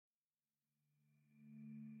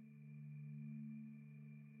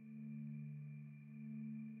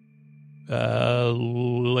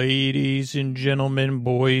Ladies and gentlemen,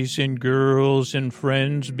 boys and girls, and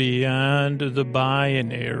friends beyond the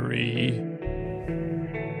binary.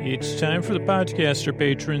 It's time for the podcaster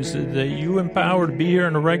patrons that you empower to be here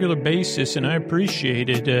on a regular basis, and I appreciate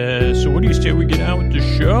it. So what do you say we get out with the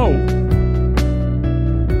show?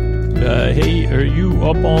 Hey, are you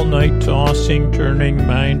up all night tossing, turning,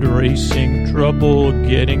 mind racing, trouble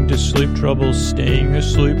getting to sleep, trouble staying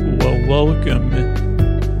asleep? Well, welcome.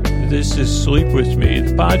 This is Sleep With Me,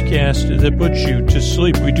 the podcast that puts you to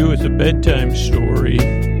sleep. We do it with a bedtime story.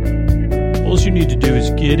 All you need to do is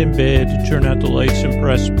get in bed, turn out the lights, and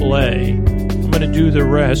press play. I'm going to do the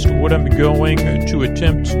rest. What I'm going to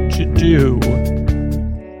attempt to do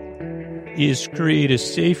is create a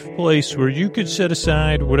safe place where you could set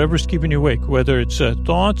aside whatever's keeping you awake, whether it's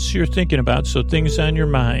thoughts you're thinking about, so things on your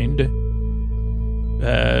mind,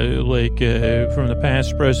 from the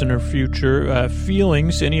past, present, or future,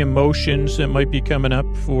 feelings, any emotions that might be coming up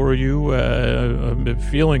for you,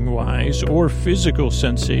 feeling-wise, or physical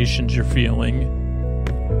sensations you're feeling.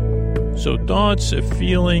 So thoughts,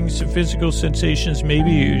 feelings, physical sensations,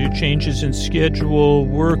 maybe changes in schedule,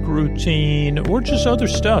 work routine, or just other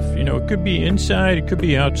stuff. You know, it could be inside, it could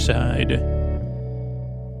be outside.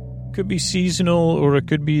 It could be seasonal, or it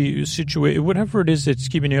could be situated. Whatever it is that's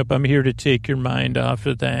keeping you up, I'm here to take your mind off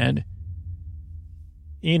of that.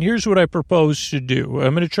 And here's what I propose to do.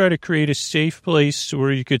 I'm going to try to create a safe place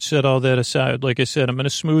where you could set all that aside. Like I said, I'm going to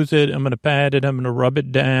smooth it, I'm going to pat it, I'm going to rub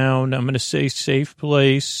it down, I'm going to say safe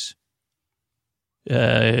place.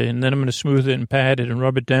 And then I'm going to smooth it and pat it and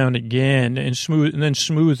rub it down again and then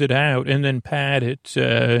smooth it out and then pat it,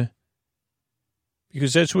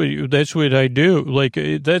 because that's what I do. I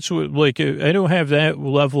don't have that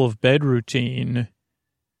level of bed routine,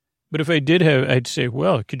 but if I did have, I'd say,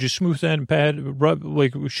 well, could you smooth that and pat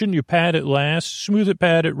it, shouldn't you pat it last, smooth it,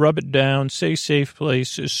 pat it, rub it down, say safe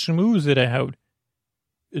place, smooth it out,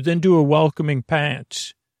 then do a welcoming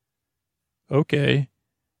pat. Okay,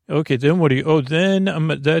 then what do you,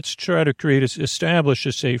 let's try to establish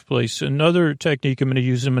a safe place. Another technique I'm going to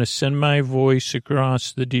use, I'm going to send my voice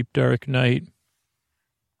across the deep, dark night.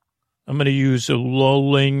 I'm going to use a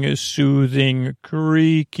lulling, soothing,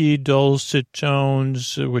 creaky, dulcet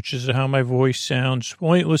tones, which is how my voice sounds,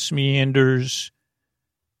 pointless meanders,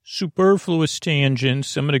 superfluous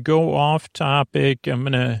tangents. I'm going to go off topic. I'm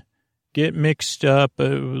going to get mixed up,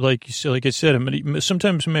 like I said.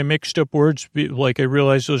 Sometimes my mixed up words, I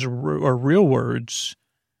realize those are real words,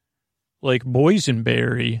 like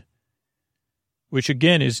boysenberry, which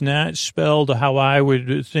again is not spelled how I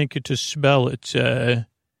would think to spell it.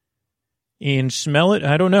 And smell it,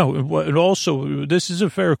 I don't know. And also, this is a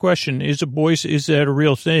fair question: is that a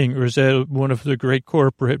real thing, or is that one of the great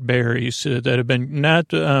corporate berries that have been not?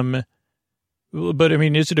 But I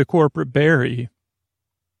mean, is it a corporate berry?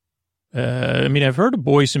 I've heard of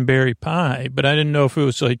boysenberry pie, but I didn't know if it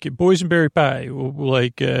was like boysenberry pie.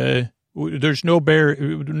 There's no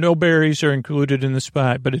berries are included in this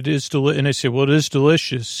pie, but it is and I say, well, it is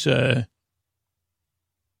delicious.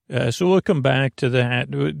 So we'll come back to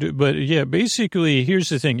that. But yeah, basically, here's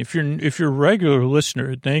the thing: if you're a regular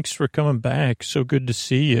listener, thanks for coming back. So good to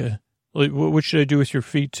see you. What should I do with your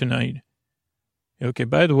feet tonight? Okay.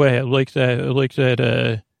 By the way, I like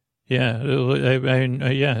that. Yeah,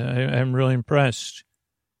 I'm really impressed.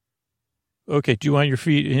 Okay, do you want your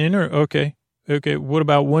feet in or okay? What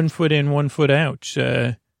about 1 foot in, 1 foot out?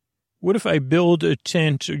 What if I build a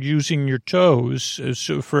tent using your toes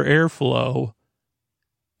for airflow,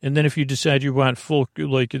 and then if you decide you want full, then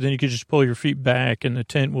you could just pull your feet back and the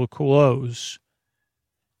tent will close.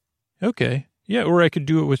 Okay, yeah, or I could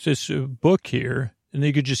do it with this book here, and then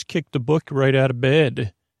you could just kick the book right out of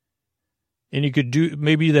bed. And you could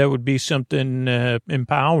maybe that would be something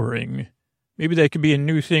empowering. Maybe that could be a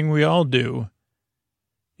new thing we all do.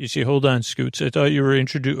 You see, hold on, Scoots. I thought you were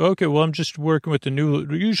introduced. Okay, well, I'm just working with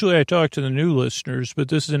usually I talk to the new listeners, but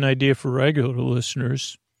this is an idea for regular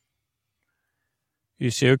listeners. You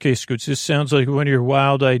say, okay, Scoots, this sounds like one of your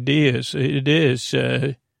wild ideas. It is.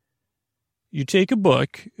 You take a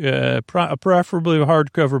book, preferably a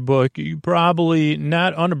hardcover book, you probably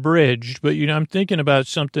not unabridged, but, I'm thinking about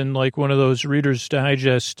something like one of those Reader's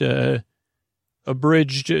Digest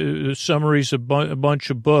abridged summaries of a bunch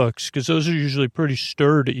of books, because those are usually pretty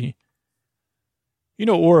sturdy.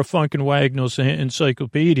 Or a Funkin' Wagnalls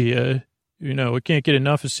encyclopedia. I can't get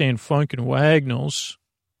enough of saying Funkin' Wagnalls.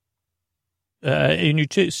 And you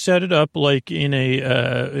set it up like in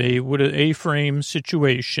a A-frame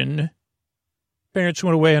situation. Parents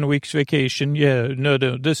went away on a week's vacation. Yeah, no,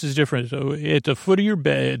 this is different. So at the foot of your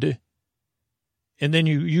bed, and then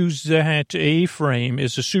you use that A-frame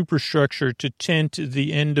as a superstructure to tent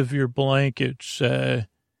the end of your blankets. Then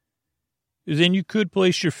you could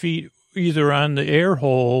place your feet either on the air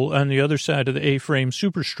hole on the other side of the A-frame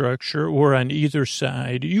superstructure or on either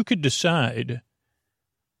side. You could decide.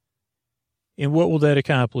 And what will that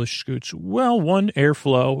accomplish, Scoots? Well, one,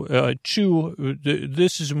 airflow. Two,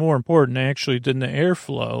 this is more important, actually, than the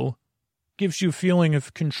airflow. Gives you a feeling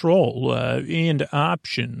of control and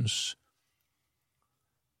options.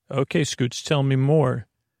 Okay, Scoots, tell me more.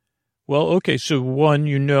 Well, okay, so one,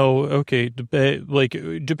 okay, the bed, like,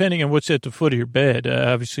 depending on what's at the foot of your bed,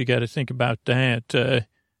 obviously got to think about that.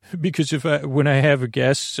 Because when I have a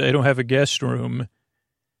guest, I don't have a guest room.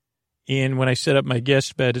 And when I set up my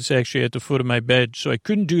guest bed, it's actually at the foot of my bed. So I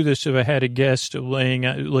couldn't do this if I had a guest sleeping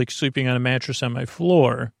on a mattress on my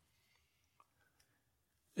floor.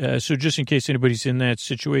 So just in case anybody's in that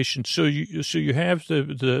situation. So you have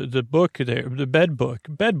the book there, the bed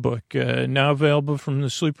book, now available from the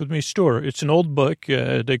Sleep With Me store. It's an old book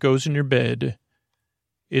that goes in your bed.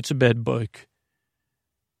 It's a bed book.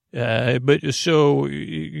 But so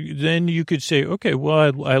then you could say, okay,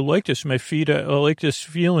 well, I like this. My feet, I like this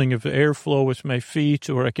feeling of airflow with my feet,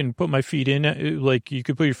 or I can put my feet in, like you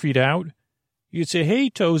could put your feet out. You could say, hey,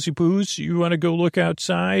 Toesy Poos, you want to go look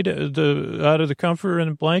outside out of the comfort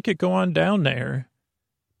and the blanket? Go on down there.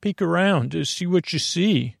 Peek around to see what you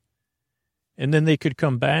see. And then they could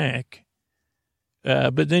come back.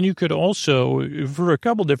 But then you could also, for a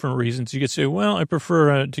couple different reasons, you could say, well, I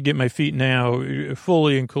prefer to get my feet now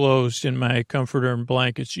fully enclosed in my comforter and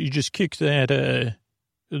blankets. You just kick the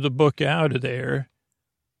book out of there.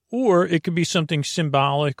 Or it could be something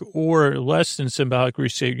symbolic or less than symbolic where you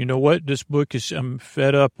say, you know what, I'm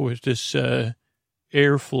fed up with this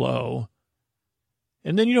airflow.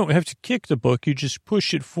 And then you don't have to kick the book. You just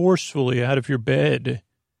push it forcefully out of your bed.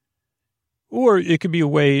 Or it could be a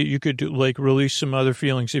way you could release some other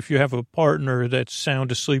feelings. If you have a partner that's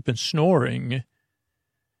sound asleep and snoring,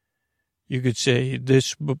 you could say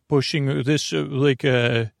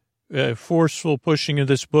forceful pushing of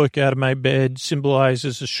this book out of my bed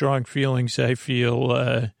symbolizes the strong feelings I feel,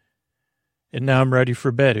 and now I'm ready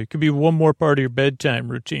for bed. It could be one more part of your bedtime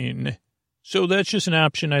routine. So that's just an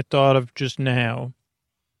option I thought of just now.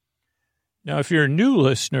 Now, if you're a new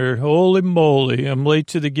listener, holy moly, I'm late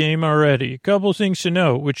to the game already. A couple things to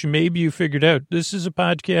know, which maybe you figured out. This is a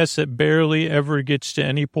podcast that barely ever gets to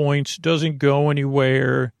any points, doesn't go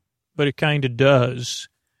anywhere, but it kind of does.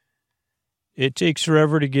 It takes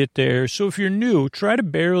forever to get there. So if you're new, try to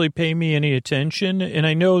barely pay me any attention. And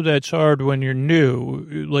I know that's hard when you're new.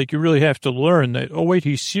 Like, you really have to learn that, oh, wait,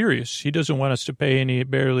 he's serious. He doesn't want us to pay any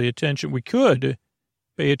barely attention. We could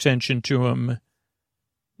pay attention to him,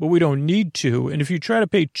 but we don't need to. And if you try to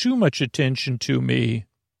pay too much attention to me,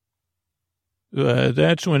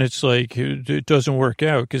 that's when it's like it doesn't work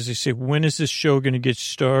out, because they say, when is this show going to get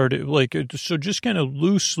started? So just kind of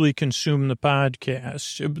loosely consume the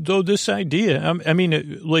podcast. Though this idea,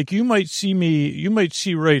 you might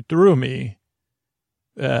see right through me.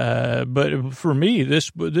 But for me,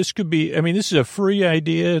 this could be, this is a free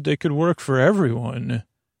idea that could work for everyone.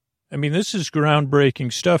 This is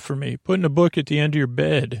groundbreaking stuff for me. Putting a book at the end of your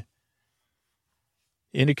bed.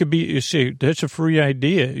 And it could be, you say, that's a free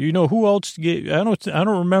idea. You know, who else I don't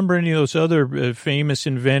remember any of those other famous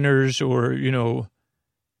inventors or,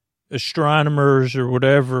 astronomers or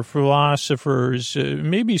whatever, philosophers.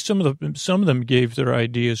 Maybe some of them gave their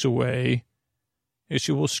ideas away. You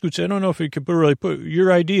say, well, Scoots, I don't know if you could really put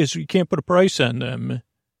your ideas, you can't put a price on them.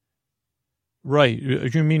 Right.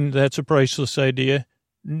 You mean that's a priceless idea?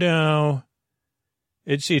 No.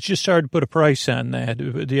 It's just hard to put a price on that,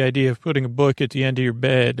 the idea of putting a book at the end of your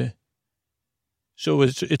bed. So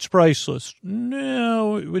it's priceless.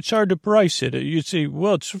 No, it's hard to price it. You'd say,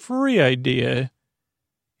 well, it's a free idea.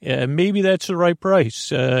 Yeah, maybe that's the right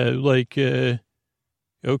price. Okay,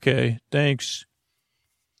 thanks.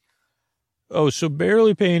 Oh, so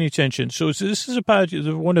barely pay any attention. So this is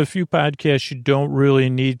one of the few podcasts you don't really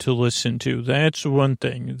need to listen to. That's one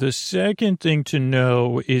thing. The second thing to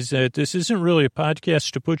know is that this isn't really a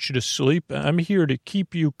podcast to put you to sleep. I'm here to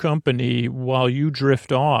keep you company while you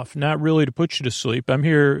drift off, not really to put you to sleep. I'm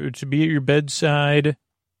here to be at your bedside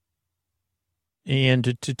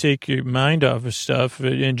and to take your mind off of stuff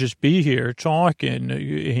and just be here talking,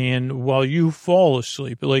 and while you fall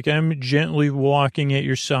asleep, like I'm gently walking at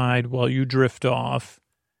your side while you drift off.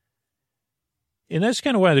 And that's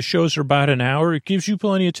kind of why the shows are about an hour. It gives you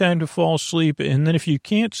plenty of time to fall asleep. And then if you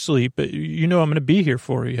can't sleep, I'm going to be here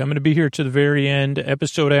for you. I'm going to be here to the very end,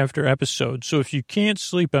 episode after episode. So if you can't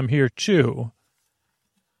sleep, I'm here too.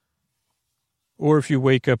 or if you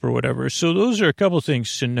wake up or whatever. So those are a couple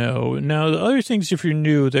things to know. Now, the other things, if you're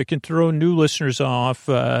new, that can throw new listeners off,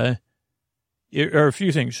 are a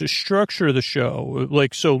few things. The structure of the show.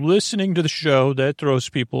 Like, so listening to the show, that throws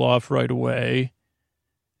people off right away.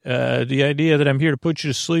 The idea that I'm here to put you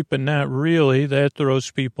to sleep, but not really, that throws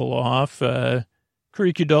people off.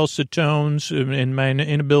 Creaky dulcet tones and my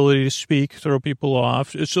inability to speak throw people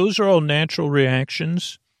off. So those are all natural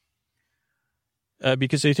reactions.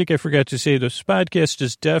 Because I think I forgot to say this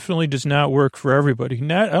podcast definitely does not work for everybody.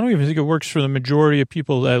 I don't even think it works for the majority of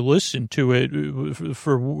people that listen to it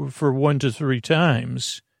for 1 to 3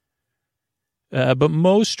 times. But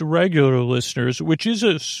most regular listeners, which is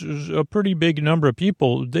a pretty big number of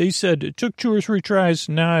people, they said it took 2 or 3 tries.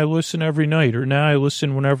 Now I listen every night, or now I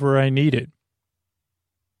listen whenever I need it.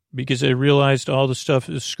 Because I realized all the stuff.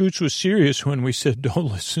 Scoots was serious when we said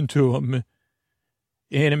don't listen to him.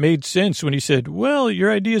 And it made sense when he said, well,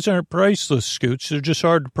 your ideas aren't priceless, Scoots. They're just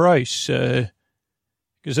hard to price.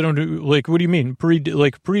 Because I don't do, like, what do you mean?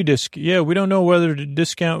 Pre-disc. Yeah, we don't know whether to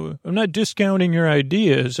discount. I'm not discounting your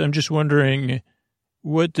ideas. I'm just wondering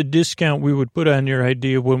what the discount we would put on your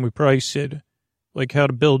idea when we price it. Like how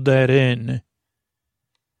to build that in.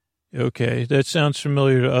 Okay, that sounds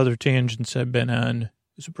familiar to other tangents I've been on.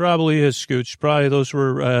 This probably is, Scoots. Probably those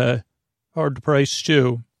were hard to price,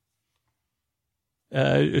 too.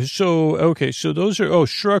 So those are,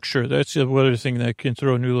 structure. That's the other thing that can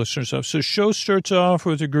throw new listeners off. So show starts off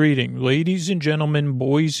with a greeting. Ladies and gentlemen,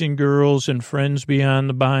 boys and girls, and friends beyond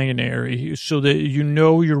the binary, so that you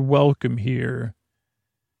know you're welcome here.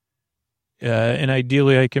 And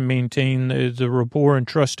ideally I can maintain the rapport and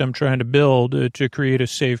trust I'm trying to build to create a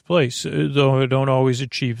safe place, though I don't always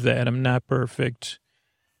achieve that. I'm not perfect.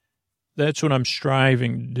 That's what I'm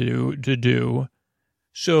striving to do.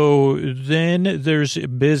 So then there's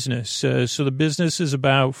business. So the business is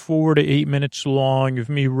about 4 to 8 minutes long of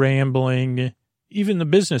me rambling. Even the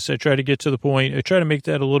business, I try to get to the point. I try to make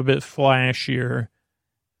that a little bit flashier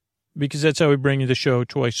because that's how we bring you the show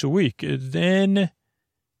twice a week. Then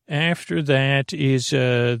after that is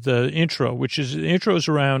the intro, which is the intro's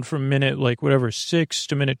around from minute, 6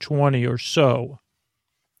 to minute 20 or so.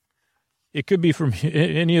 It could be from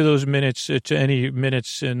any of those minutes to any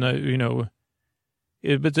minutes and,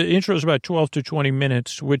 but the intro is about 12 to 20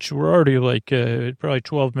 minutes, which we're already probably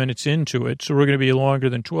 12 minutes into it. So we're going to be longer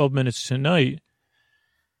than 12 minutes tonight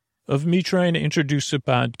of me trying to introduce the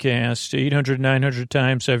podcast. 800, 900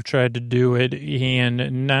 times I've tried to do it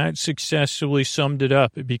and not successfully summed it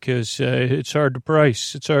up because it's hard to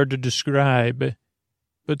price. It's hard to describe.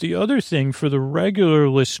 But the other thing for the regular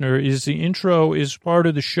listener is the intro is part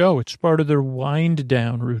of the show. It's part of their wind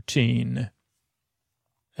down routine.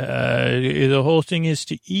 The whole thing is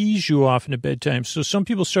to ease you off into bedtime. So some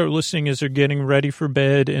people start listening as they're getting ready for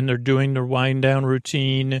bed and they're doing their wind down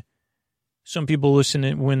routine. Some people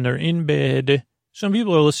listen when they're in bed. Some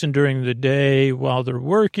people are listening during the day while they're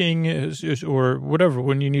working or whatever,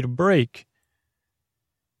 when you need a break.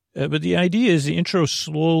 But the idea is the intro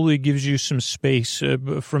slowly gives you some space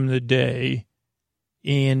from the day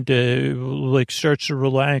and starts to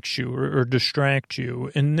relax you or distract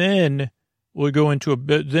you. And then we'll go into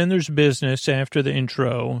then there's business after the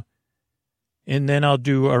intro. And then I'll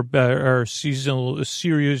do our seasonal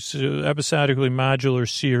series, episodically modular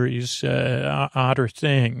series, Otter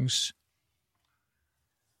Things.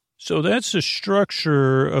 So that's the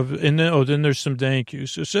structure of, and then there's some thank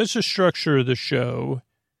yous. So that's the structure of the show.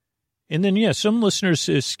 And then, some listeners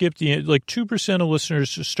skip 2% of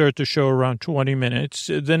listeners start the show around 20 minutes.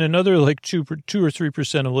 Then another 2 or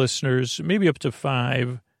 3% of listeners, maybe up to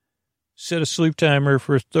 5, set a sleep timer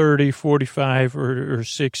for 30, 45, or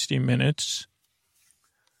 60 minutes.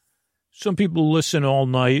 Some people listen all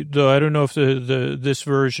night, though I don't know if this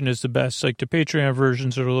version is the best. The Patreon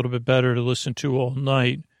versions are a little bit better to listen to all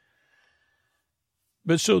night.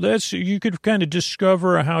 But so you could kind of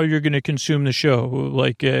discover how you're going to consume the show.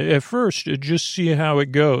 At first, just see how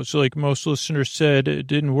it goes. Like most listeners said, it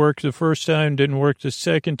didn't work the first time, didn't work the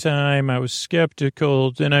second time. I was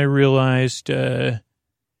skeptical. Then I realized I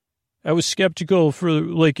was skeptical for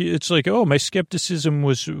my skepticism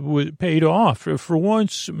was paid off. For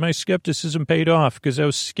once, my skepticism paid off because I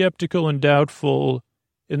was skeptical and doubtful,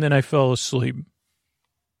 and then I fell asleep.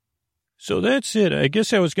 So that's it. I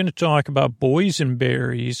guess I was going to talk about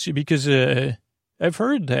boysenberries because I've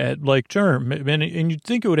heard that term, and you'd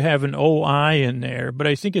think it would have an O-I in there, but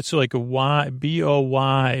I think it's like a Y,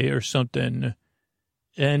 B-O-Y or something,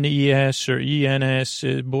 N-E-S or E-N-S,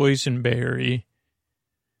 boysenberry.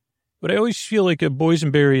 But I always feel like a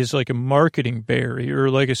boysenberry is like a marketing berry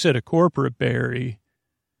or, like I said, a corporate berry.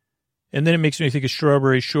 And then it makes me think of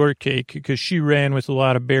Strawberry Shortcake because she ran with a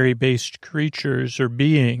lot of berry-based creatures or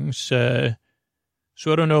beings. So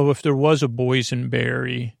I don't know if there was a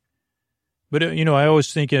boysenberry. But, I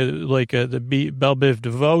always think of like the Belle Biv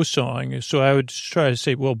DeVoe song. So I would try to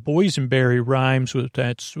say, well, boysenberry rhymes with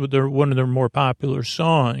that's one of their more popular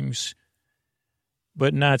songs,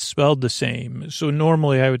 but not spelled the same. So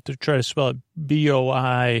normally I would try to spell it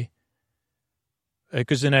B-O-I,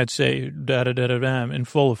 because then I'd say da-da-da-da-da in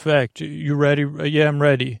full effect. You ready? Yeah, I'm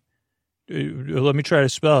ready. Let me try to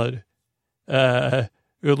spell it.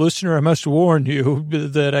 Listener, I must warn you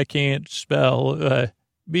that I can't spell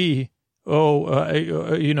B. So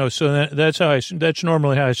that's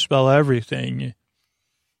normally how I spell everything.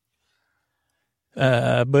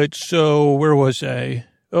 But so where was I?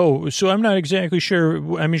 Oh, so I'm not exactly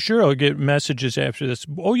sure. I mean, sure, I'll get messages after this.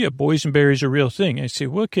 Oh, yeah, boysenberry's a real thing. I say,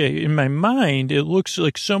 well, okay, in my mind, it looks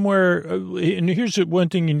like somewhere, and here's one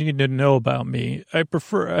thing you need to know about me.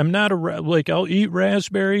 I'm not I'll eat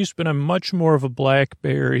raspberries, but I'm much more of a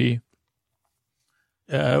blackberry,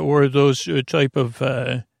 or those type of,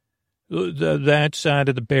 that side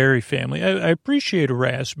of the berry family. I appreciate a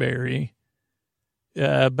raspberry.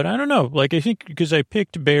 But I don't know. Like, I think because I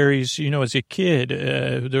picked berries, as a kid,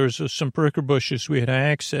 there was some pricker bushes we had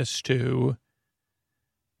access to.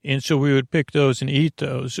 And so we would pick those and eat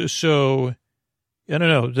those. So, I don't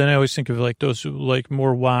know. Then I always think of like those, like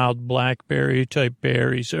more wild blackberry type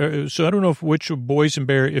berries. So I don't know if a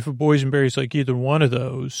boysenberry is like either one of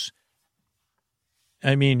those.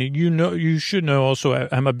 I mean, you should know also,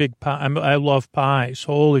 I'm a big pie, I love pies,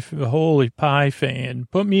 holy pie fan.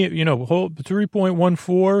 Put me, hold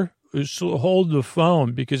 3.14, hold the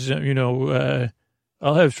phone because,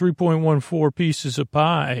 I'll have 3.14 pieces of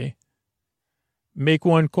pie. Make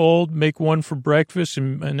one cold, make one for breakfast,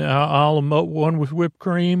 and one with whipped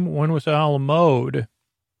cream, one with a la mode.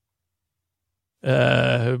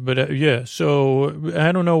 Yeah, so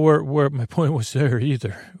I don't know where my point was there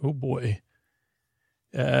either. Oh boy.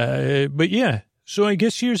 But yeah, so I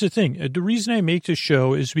guess here's the thing. The reason I make this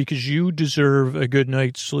show is because you deserve a good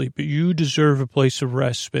night's sleep. You deserve a place of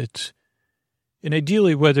respite. And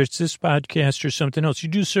ideally, whether it's this podcast or something else, you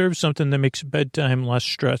deserve something that makes bedtime less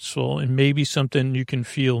stressful and maybe something you can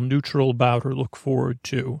feel neutral about or look forward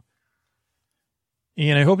to.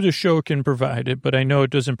 And I hope the show can provide it, but I know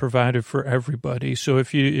it doesn't provide it for everybody. So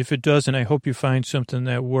if it doesn't, I hope you find something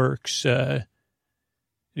that works.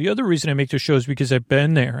 The other reason I make the show is because I've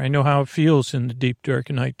been there. I know how it feels in the deep, dark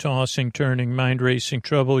night, tossing, turning, mind racing,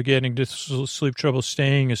 trouble getting to sleep, trouble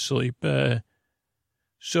staying asleep.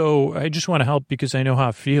 So I just want to help because I know how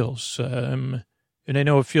it feels. And I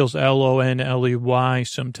know it feels Lonely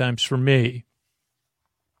sometimes for me.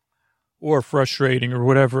 Or frustrating or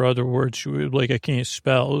whatever other words like I can't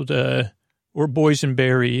spell. Or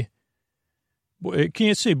boysenberry. I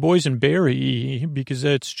can't say boysenberry because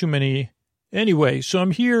that's too many. Anyway, so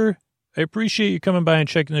I'm here. I appreciate you coming by and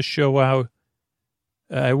checking this show out.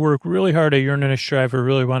 I work really hard. I yearn and I strive. I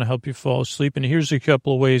really want to help you fall asleep. And here's a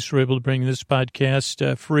couple of ways we're able to bring this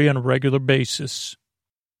podcast free on a regular basis.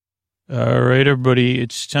 All right, everybody.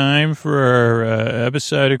 It's time for our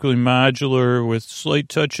episodically modular with slight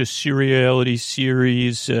touch of seriality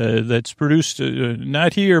series that's produced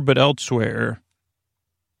not here but elsewhere.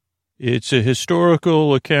 It's a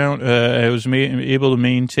historical account I was able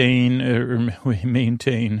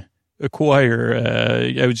to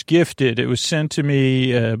acquire. I was gifted. It was sent to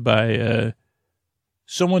me by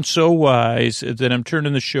someone so wise that I'm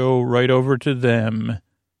turning the show right over to them.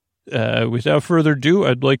 Without further ado,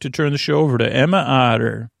 I'd like to turn the show over to Emma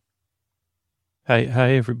Otter. Hi,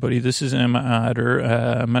 everybody. This is Emma Otter.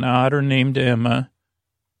 I'm an otter named Emma.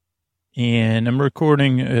 And I'm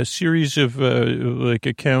recording a series of,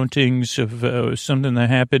 accountings of something that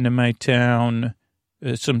happened in my town,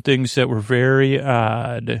 some things that were very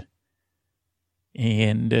odd,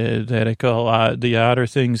 and that I call the odder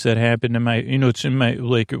things that happened in my, it's in my,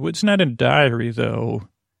 it's not a diary, though,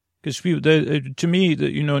 because people, to me,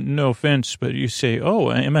 no offense, but you say, oh,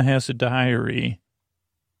 Emma has a diary.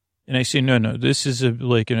 And I say, no, this is I'm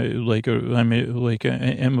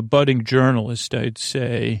a budding journalist, I'd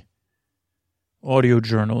say. Audio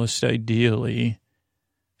journalist, ideally.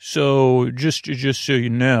 So just so you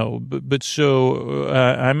know, but so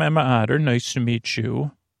I'm Emma Otter. Nice to meet you.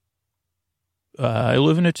 I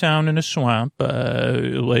live in a town in a swamp,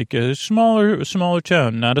 like a smaller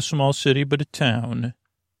town, not a small city, but a town.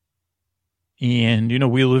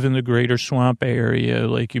 And we live in the greater swamp area.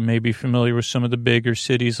 Like you may be familiar with some of the bigger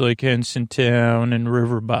cities like Hensontown and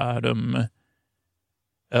River Bottom.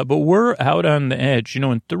 But we're out on the edge,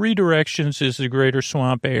 in 3 directions is the greater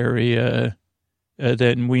swamp area.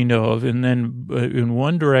 that we know of. And then in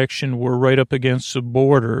one direction, we're right up against the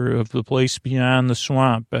border of the place beyond the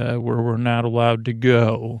swamp where we're not allowed to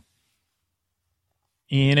go.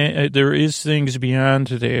 And there is things beyond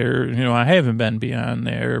there. I haven't been beyond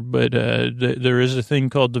there, but there is a thing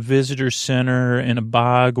called the Visitor Center and a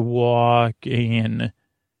bog walk, and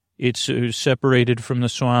it's separated from the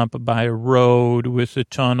swamp by a road with a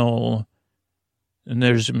tunnel. And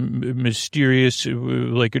there's mysterious,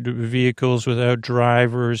 vehicles without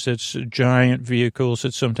drivers. That's giant vehicles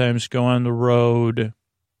that sometimes go on the road.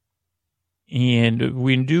 And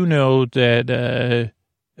we do know that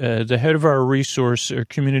the head of our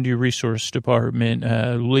community resource department,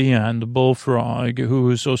 Leon, the bullfrog,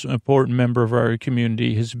 who is also an important member of our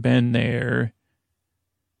community, has been there.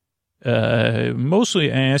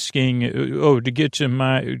 Mostly asking, to get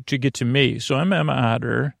to me. So I'm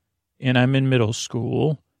Otter, and I'm in middle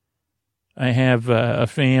school. I have a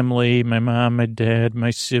family, my mom, my dad, my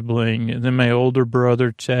sibling, and then my older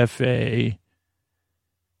brother, Tefe.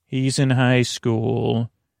 He's in high school,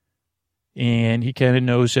 and he kind of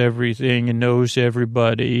knows everything and knows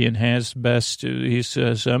everybody and has the best. He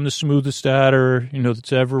says, I'm the smoothest Otter,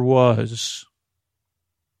 that's ever was.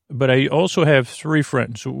 But I also have 3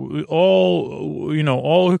 friends,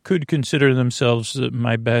 all who could consider themselves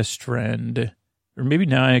my best friend. Or maybe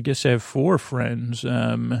now I guess I have 4 friends.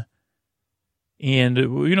 And,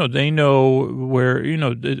 they know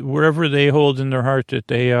wherever they hold in their heart that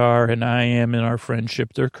they are and I am in our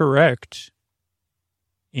friendship, they're correct.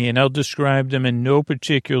 And I'll describe them in no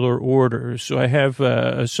particular order. So I have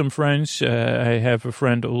some friends. I have a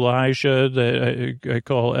friend, Elijah, that I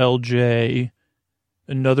call LJ.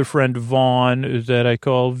 Another friend, Vaughn, that I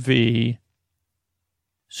call V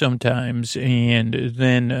sometimes. And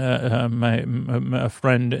then a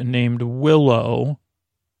friend named Willow.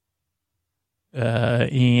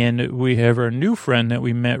 And we have our new friend that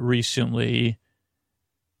we met recently,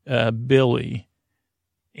 Billy.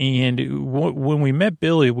 And when we met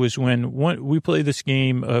Billy was when we played this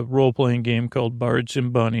game, a role-playing game called Bards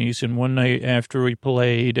and Bunnies. And one night after we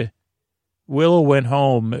played, Willow went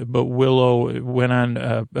home, but Willow went on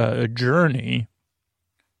a journey.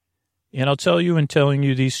 And I'll tell you in telling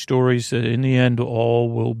you these stories that in the end, all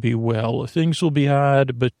will be well. Things will be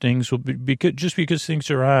odd, but things will be just because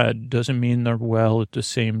things are odd doesn't mean they're well at the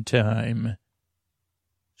same time.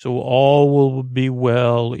 So all will be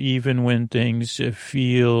well, even when things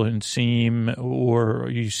feel and seem, or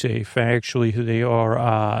you say factually, they are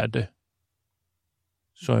odd.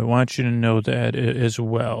 So I want you to know that as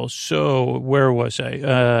well. So where was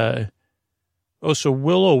I? So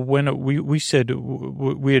Willow, when we said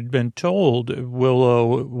we had been told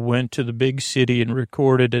Willow went to the big city and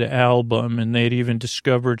recorded an album, and they'd even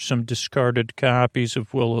discovered some discarded copies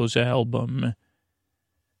of Willow's album,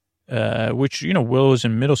 which, Willow's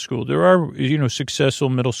in middle school. There are, successful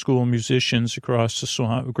middle school musicians across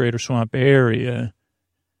the greater swamp area.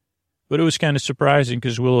 But it was kind of surprising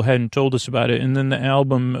because Willow hadn't told us about it. And then the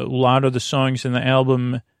album, a lot of the songs in the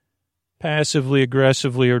album passively,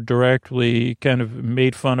 aggressively, or directly kind of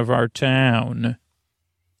made fun of our town.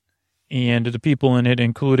 And the people in it,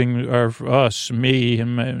 including us, me,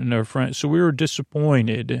 and our friends. So we were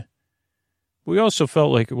disappointed. We also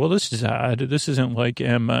felt like, well, this is odd. This isn't like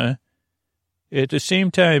Emma. At the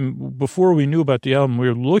same time, before we knew about the album, we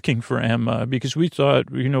were looking for Emma because we thought,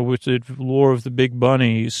 with the lore of the big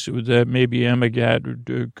bunnies, that maybe Emma got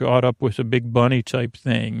caught up with a big bunny type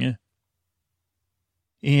thing.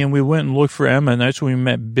 And we went and looked for Emma, and that's when we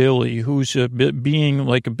met Billy, who's being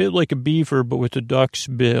a bit like a beaver, but with a duck's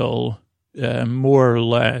bill, more or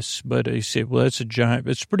less. But I say, well, that's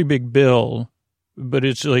a pretty big bill, but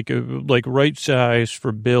it's like right size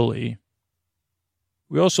for Billy.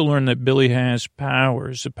 We also learned that Billy has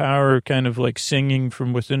powers, a power kind of like singing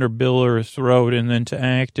from within her bill or her throat, and then to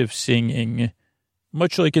active singing.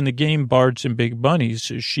 Much like in the game Bards and Big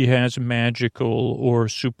Bunnies, she has magical or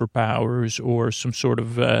superpowers or some sort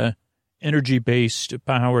of energy-based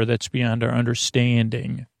power that's beyond our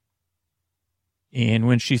understanding. And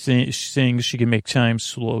when she sings, she can make time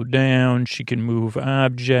slow down, she can move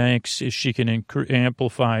objects, she can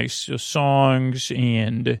amplify songs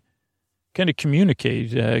and kind of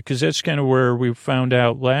communicate, because that's kind of where we found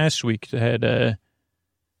out last week that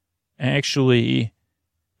actually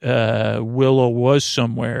Willow was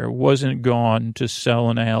somewhere, wasn't gone to sell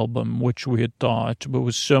an album, which we had thought, but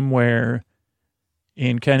was somewhere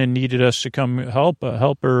and kind of needed us to come help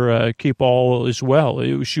her keep all as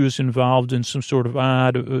well. She was involved in some sort of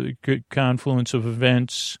odd confluence of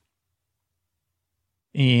events.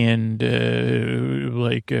 And,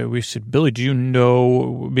 we said, Billy, do you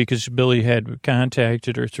know, because Billy had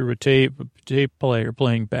contacted her through a tape player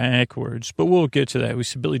playing backwards, but we'll get to that. We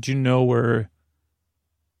said, Billy, do you know where,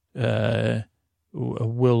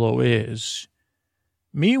 Willow is?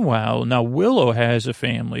 Meanwhile, now Willow has a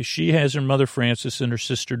family. She has her mother, Frances, and her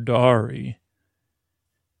sister, Dari.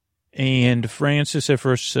 And Frances at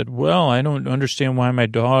first said, well, I don't understand why my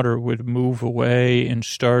daughter would move away and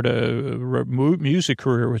start a music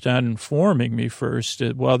career without informing me first.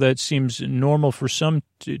 While that seems normal for some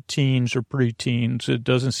teens or preteens, it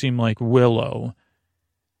doesn't seem like Willow.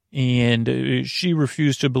 And she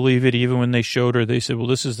refused to believe it even when they showed her. They said, well,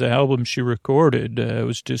 this is the album she recorded. It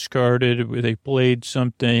was discarded. They played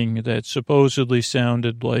something that supposedly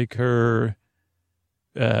sounded like her.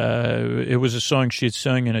 It was a song she had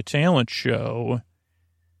sung in a talent show.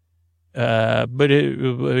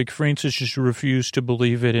 But Frances just refused to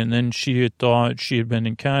believe it. And then she had thought she had been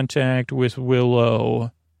in contact with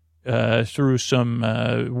Willow, through some,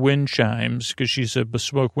 wind chimes, because she's a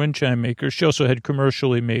bespoke wind chime maker. She also had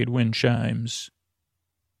commercially made wind chimes.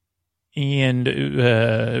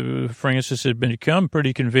 And Frances had become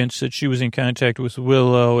pretty convinced that she was in contact with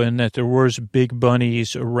Willow and that there was big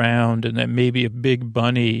bunnies around and that maybe a big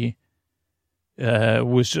bunny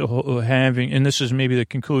was having, and this is maybe the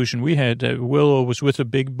conclusion we had, that Willow was with a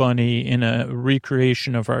big bunny in a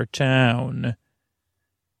recreation of our town.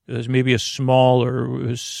 It was maybe a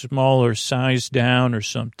smaller size down or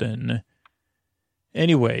something.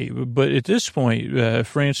 Anyway, but at this point,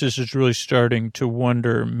 Frances is really starting to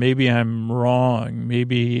wonder, maybe I'm wrong.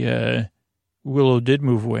 Maybe Willow did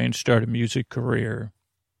move away and start a music career.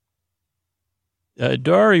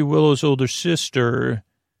 Dari, Willow's older sister,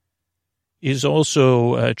 is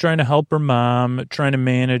also trying to help her mom, trying to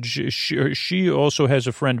manage. She also has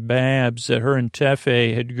a friend, Babs, that her and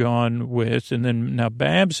Tefe had gone with, and then now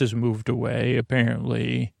Babs has moved away,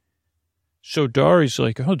 apparently. So Dari's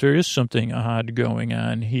like, oh, there is something odd going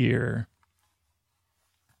on here.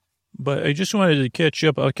 But I just wanted to catch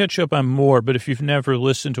up. I'll catch up on more, but if you've never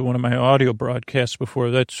listened to one of my audio broadcasts before,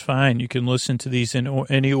 that's fine. You can listen to these in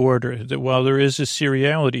any order. While there is a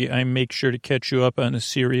seriality, I make sure to catch you up on the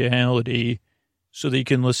seriality so that you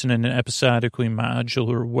can listen in an episodically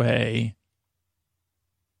modular way.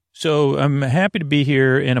 So I'm happy to be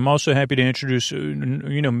here, and I'm also happy to introduce,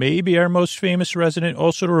 maybe our most famous resident,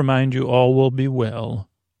 also to remind you all will be well.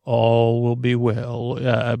 All will be well.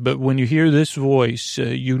 But when you hear this voice,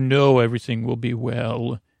 you know everything will be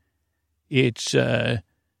well. It's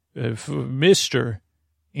Mr.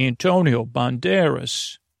 Antonio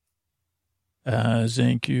Banderas.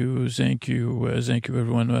 Thank you,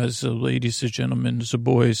 everyone. As the ladies and gentlemen, the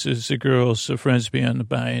boys, as the girls, the friends beyond the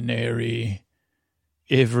binary,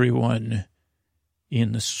 everyone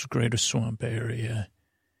in the greater swamp area,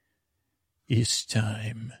 it's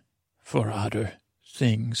time for Otter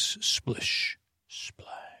Things Splish Splash.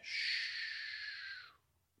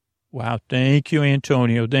 Wow, thank you,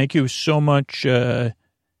 Antonio. Thank you so much, and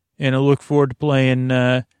I look forward to playing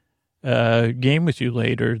a game with you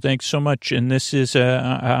later. Thanks so much. And this is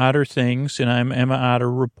Otter Things, and I'm Emma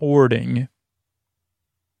Otter reporting.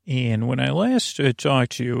 And when I last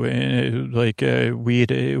talked to you,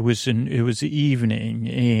 it was the evening,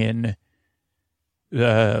 and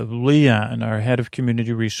Leon, our head of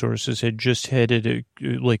community resources, had just headed,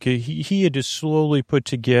 he had to slowly put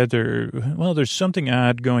together, well, there's something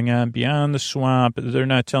odd going on beyond the swamp. They're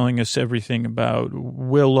not telling us everything about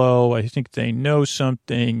Willow. I think they know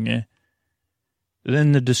something.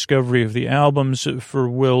 Then the discovery of the albums for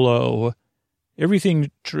Willow. Everything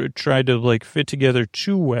tried to fit together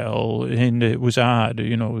too well, and it was odd.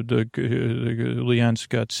 Leon's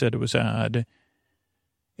gut said it was odd.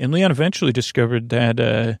 And Leon eventually discovered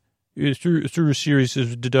that through a series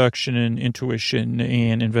of deduction and intuition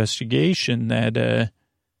and investigation that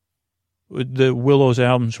the Willow's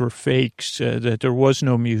albums were fakes, that there was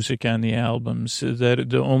no music on the albums, that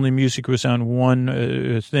the only music was on one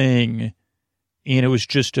thing, and it was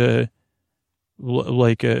just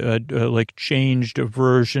changed a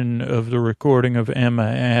version of the recording of Emma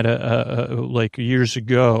at years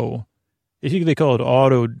ago. I think they call it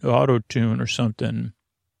auto tune or something.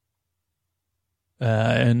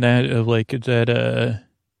 And that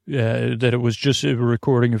that it was just a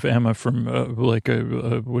recording of Emma from what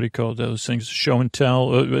do you call those things? Show and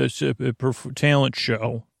tell, a talent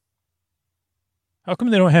show. How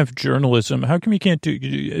come they don't have journalism? How come you can't do,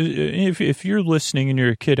 if you're listening and you're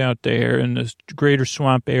a kid out there in the greater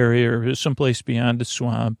swamp area or someplace beyond the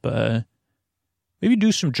swamp, maybe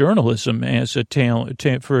do some journalism as a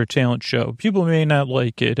for a talent show. People may not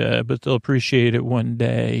like it, but they'll appreciate it one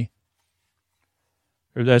day.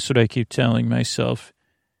 Or that's what I keep telling myself.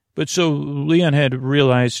 But so Leon had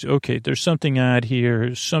realized, okay, there's something odd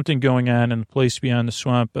here, something going on in the place beyond the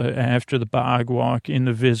swamp after the bog walk in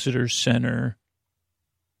the visitor center.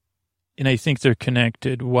 And I think they're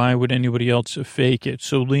connected. Why would anybody else fake it?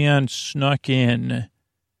 So Leon snuck in,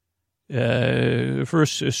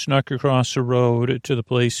 first snuck across the road to the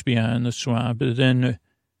place beyond the swamp, but then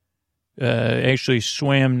actually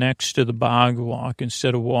swam next to the bog walk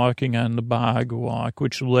instead of walking on the bog walk,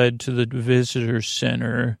 which led to the visitor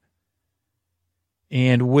center,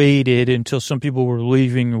 and waited until some people were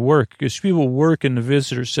leaving work, because people work in the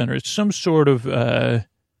visitor center. It's some sort of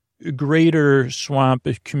greater swamp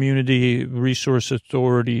community resource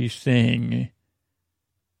authority thing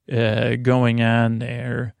going on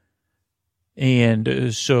there.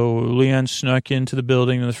 And so Leon snuck into the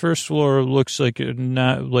building. The first floor looks like it's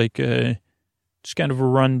kind of a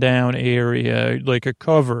rundown area, like a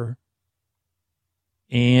cover.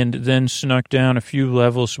 And then snuck down a few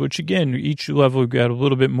levels, which again, each level got a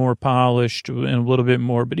little bit more polished and a little bit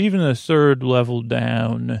more. But even the third level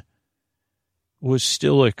down was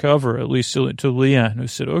still a cover, at least to Leon, who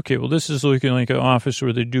said, okay, well, this is looking like an office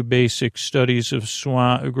where they do basic studies of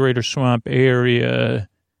greater swamp area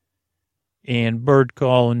and bird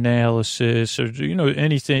call analysis, or,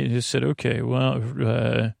 anything. He said, okay,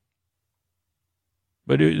 well,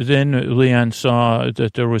 but then Leon saw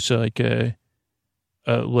that there was like a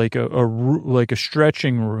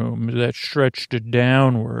stretching room that stretched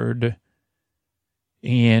downward,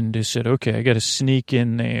 and he said, okay, I got to sneak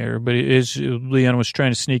in there. But as Leon was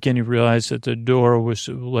trying to sneak in, he realized that the door was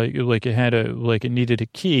it needed a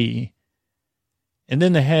key. And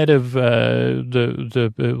then the head of the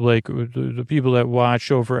people that watch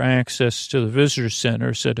over access to the visitor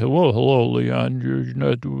center said, hello, Leon, you're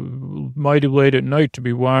not mighty late at night to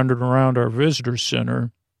be wandering around our visitor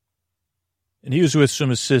center. And he was with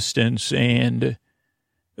some assistants, and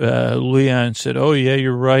Leon said, oh, yeah,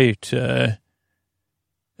 you're right.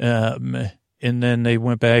 And then they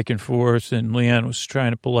went back and forth, and Leon was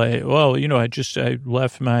trying to play, well, I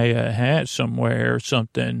left my hat somewhere or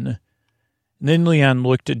something. And then Leon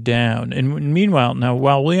looked it down. And meanwhile, now,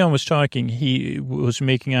 while Leon was talking, he was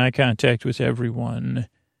making eye contact with everyone.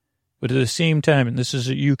 But at the same time, and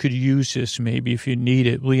you could use this maybe if you need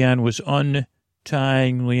it, Leon was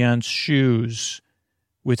untying Leon's shoes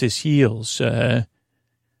with his heels. And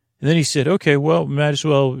then he said, okay, well, might as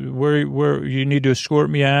well, where you need to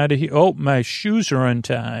escort me out of here. Oh, my shoes are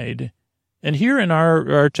untied. And here in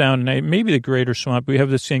our town, maybe the greater swamp, we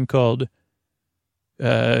have this thing called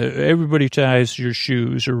everybody ties your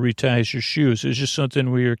shoes or reties your shoes. It's just something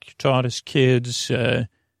we were taught as kids.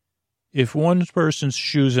 If one person's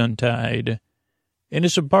shoes untied, and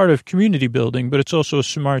it's a part of community building, but it's also a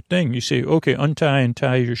smart thing. You say, okay, untie and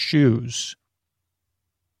tie your shoes.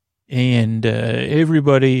 And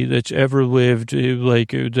everybody that's ever lived,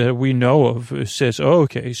 that we know of, says, oh,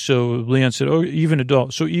 okay. So Leon said, oh, even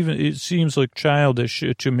adults. So even it seems like childish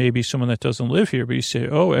to maybe someone that doesn't live here, but you say,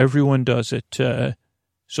 oh, everyone does it.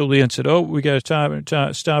 So Leon said, oh, we got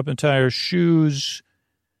to stop and tie our shoes.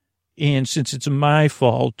 And since it's my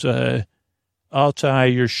fault, I'll tie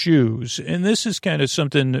your shoes. And this is kind of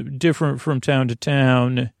something different from town to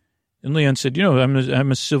town. And Leon said, I'm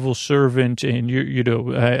a civil servant, and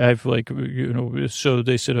so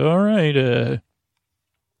they said, all right,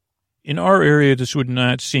 in our area, this would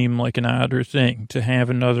not seem like an odder thing to have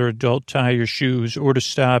another adult tie your shoes or to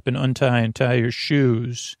stop and untie and tie your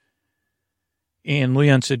shoes. And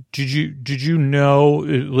Leon said, did you know,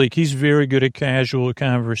 he's very good at casual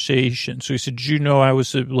conversation. So he said, did you know I'm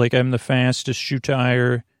the fastest shoe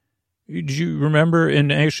tire? Did you remember?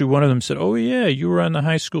 And actually one of them said, oh, yeah, you were on the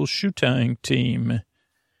high school shoe tying team.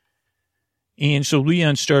 And so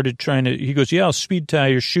Leon started he goes, yeah, I'll speed tie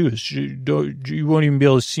your shoes. You won't even be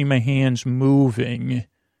able to see my hands moving.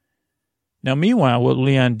 Now, meanwhile, what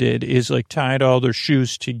Leon did is tied all their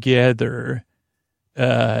shoes together.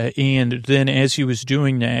 And then as he was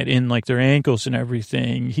doing that in their ankles and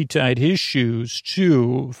everything, he tied his shoes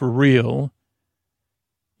too, for real.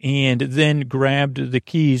 And then grabbed the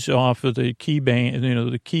keys off of the key band,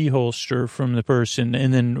 the key holster from the person,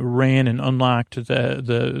 and then ran and unlocked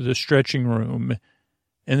the stretching room.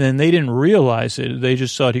 And then they didn't realize it. They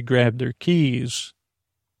just thought he grabbed their keys.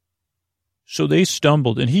 So they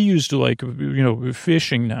stumbled, and he used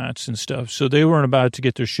fishing knots and stuff. So they weren't about to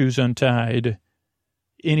get their shoes untied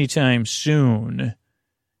anytime soon.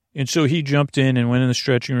 And so he jumped in and went in the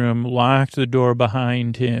stretching room, locked the door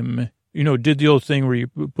behind him, did the old thing where you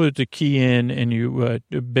put the key in and you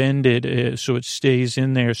bend it so it stays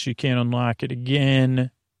in there so you can't unlock it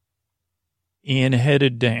again, and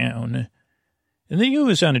headed down. And then he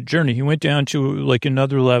was on a journey. He went down to like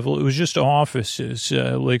another level. It was just offices,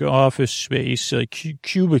 like office space, like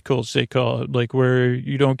cubicles, they call it, like where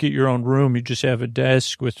you don't get your own room. You just have a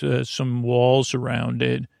desk with some walls around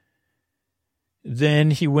it.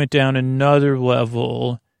 Then he went down another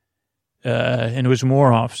level, and it was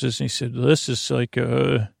more offices. And he said, this is like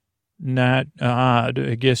not odd.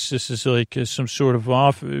 I guess this is like some sort of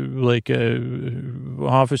office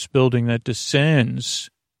building that descends.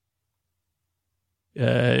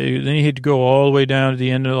 Then he had to go all the way down to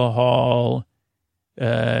the end of the hall.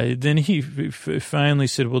 Then he finally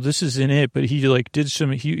said, well, this isn't it. But he like did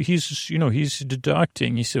some, he's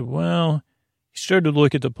deducting. He said, well, he started to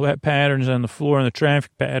look at the patterns on the floor and the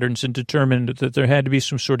traffic patterns and determined that there had to be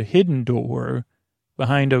some sort of hidden door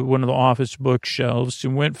behind one of the office bookshelves,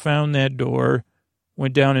 and found that door,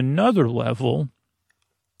 went down another level.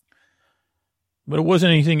 But it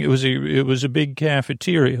wasn't anything. It was a big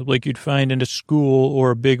cafeteria like you'd find in a school or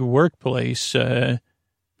a big workplace,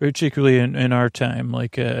 particularly in our time,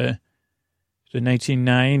 like the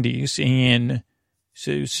 1990s. And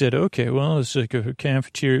so he said, okay, well, it's like a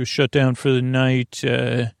cafeteria was shut down for the night.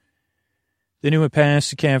 Then he went past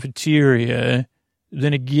the cafeteria.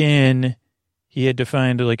 Then again, he had to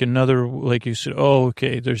find like another, like you said, oh,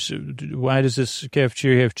 okay, why does this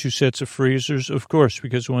cafeteria have two sets of freezers? Of course,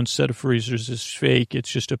 because one set of freezers is fake. It's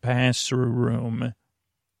just a pass-through room.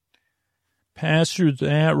 Pass through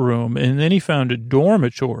that room, and then he found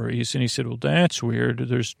dormitories, and he said, well, that's weird.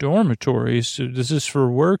 There's dormitories. So is this for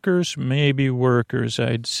workers? Maybe workers,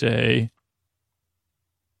 I'd say.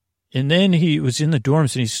 And then he was in the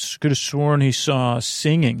dorms, and he could have sworn he saw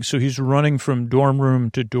singing. So he's running from dorm room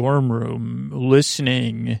to dorm room,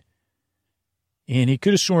 listening. And he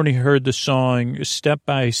could have sworn he heard the song Step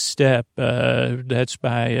by Step. That's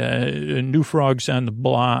by New Frogs on the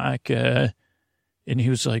Block. And he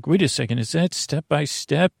was like, wait a second, is that Step by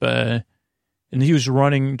Step? And he was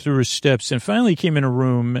running through his steps. And finally he came in a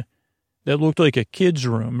room that looked like a kid's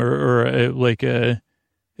room or like a...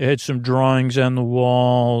 It had some drawings on the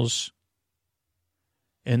walls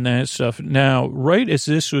and that stuff. Now, right as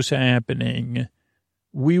this was happening,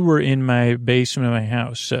 we were in my basement of my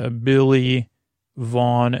house, Billy,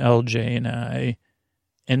 Vaughn, LJ, and I.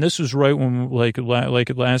 And this was right when, like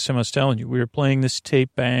last time I was telling you, we were playing this tape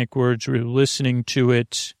backwards. We were listening to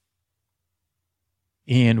it.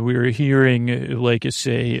 And we were hearing, like I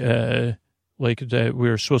say, like that we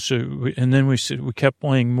were supposed to, and then we kept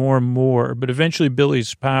playing more and more, but eventually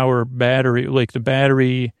Billy's power battery, like the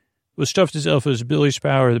battery was stuffed itself as Billy's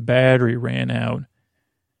power, the battery ran out.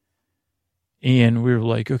 And we were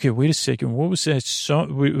like, okay, wait a second, what was that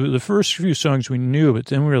song? The first few songs we knew, but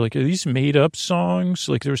then we were like, are these made up songs?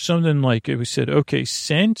 Like there was something like, we said, okay,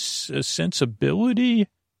 sensibility?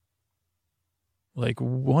 Like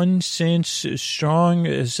one sense as strong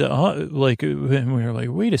as, like, and we were like,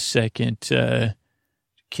 wait a second, sound,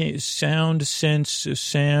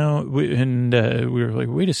 and we were like,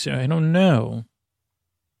 wait a second, I don't know.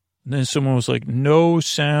 And then someone was like, no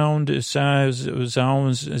sound size,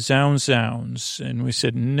 sounds. And we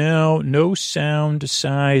said, no sound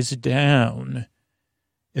size down.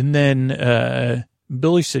 And then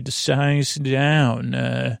Billy said, size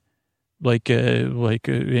down, and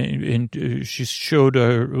she showed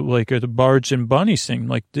the Bards and Bunnies thing.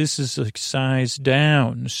 Like, this is like size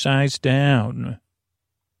down. And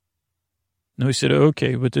we said,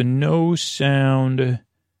 okay, but the no sound,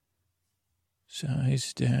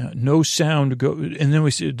 size down, no sound go. And then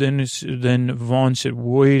we said, then Vaughn said,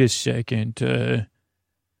 wait a second,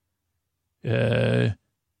 no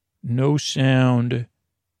sound,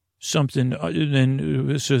 something. Then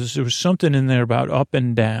there was something in there about up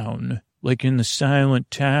and down. Like in the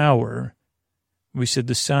Silent Tower. We said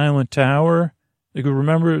the Silent Tower. Like,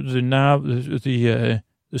 remember the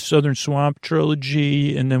Southern Swamp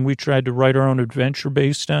trilogy, and then we tried to write our own adventure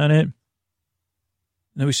based on it. And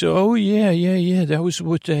then we said, oh, yeah. That was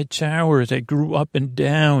what that tower that grew up and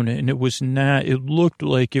down, and it was not, it looked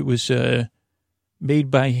like it was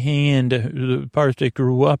made by hand, the part that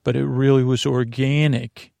grew up, but it really was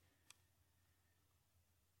organic.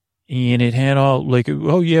 And it had all, like,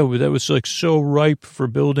 oh, yeah, that was, like, so ripe for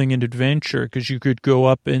building an adventure because you could go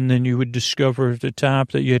up and then you would discover at the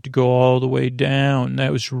top that you had to go all the way down.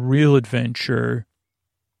 That was real adventure.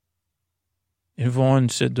 And Vaughn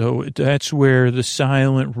said, though, that's where the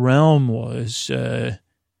Silent Realm was. And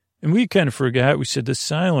we kind of forgot. We said the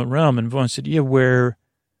Silent Realm. And Vaughn said, yeah, where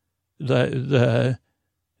there's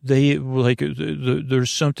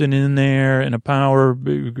something in there and a power,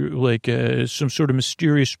 like some sort of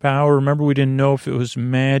mysterious power. Remember, we didn't know if it was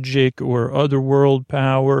magic or otherworld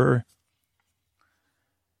power.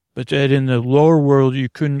 but that in the lower world you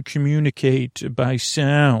couldn't communicate by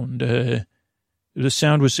sound. The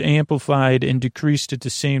sound was amplified and decreased at the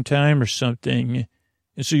same time or something.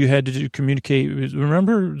 And so you had to communicate.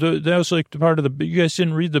 Remember, that was like the part of the, you guys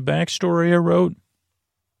didn't read the backstory I wrote?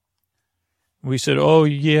 We said, oh,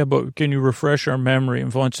 yeah, but can you refresh our memory?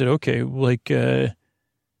 And Vaughn said, okay, like, there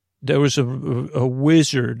was a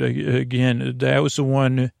wizard, again, that was the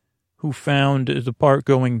one who found the part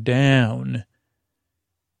going down.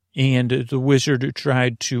 And the wizard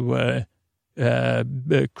tried to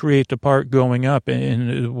create the part going up.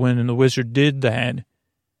 And when the wizard did that,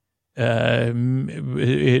 the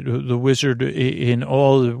wizard in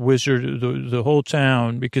all the wizard, the whole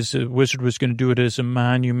town, because the wizard was going to do it as a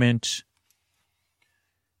monument.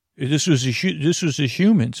 This was the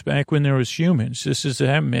humans back when there was humans. This is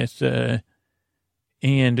that myth.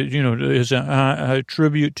 And, you know, as a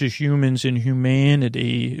tribute to humans and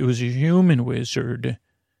humanity. It was a human wizard.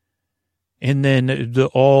 And then the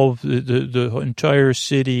entire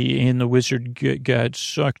city and the wizard got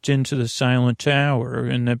sucked into the silent tower,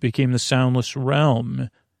 and that became the soundless realm.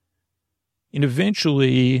 And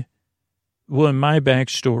eventually, well, in my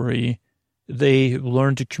backstory, they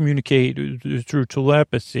learned to communicate through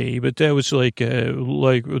telepathy, but that was like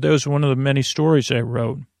that was one of the many stories I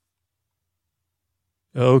wrote.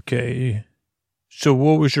 Okay. So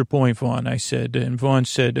what was your point, Vaughn? I said, and Vaughn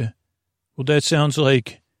said, well, that sounds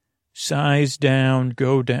like size down,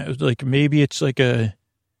 go down. Like maybe it's like a,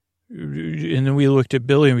 and then we looked at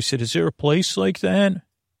Billy and we said, is there a place like that?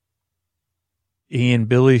 And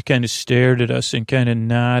Billy kind of stared at us and kind of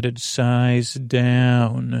nodded, size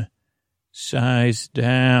down.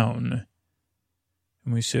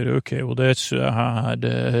 And we said, okay, well, that's odd.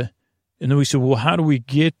 And then we said, well, how do we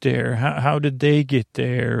get there? How did they get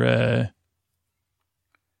there?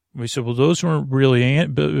 We said, well, those weren't really,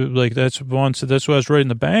 like, that's Vaughn said, that's what I was writing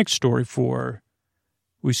the backstory for.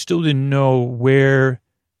 We still didn't know where,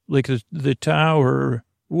 like, the tower,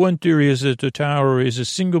 one theory is that the tower is a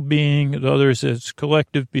single being, the other is that it's a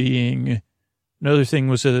collective being. Another thing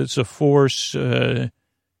was that it's a force, but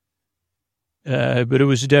it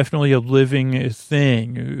was definitely a living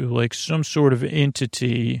thing, like some sort of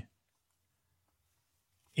entity,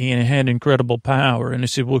 and it had incredible power. And I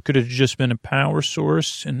said, well, could it have just been a power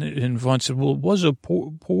source? And Vaughn said, well, it was a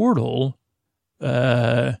portal.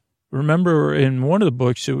 Remember in one of the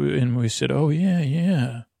books, and we said, oh,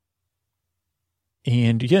 yeah.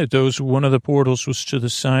 And, yeah, one of the portals was to the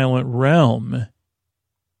silent realm. And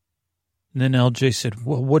then LJ said,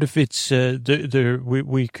 well, what if it's,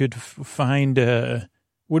 we could find,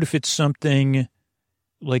 what if it's something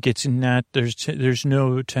like it's not, there's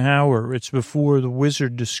no tower. It's before the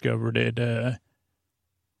wizard discovered it.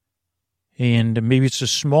 And maybe it's a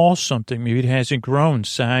small something. Maybe it hasn't grown,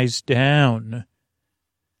 sized down.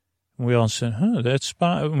 And we all said, that's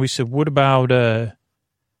spot. And we said, what about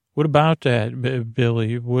that,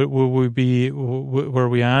 Billy? Were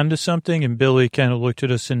we on to something? And Billy kind of looked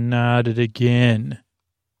at us and nodded again.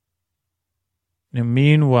 Now,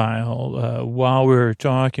 meanwhile, while we were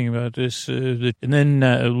talking about this, and then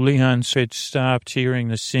Leon had stopped hearing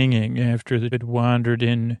the singing after they had wandered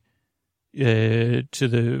in to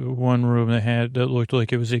the one room that looked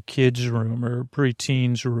like it was a kid's room or a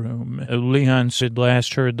preteen's room. Leon had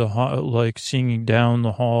last heard the singing down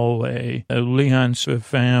the hallway. Leon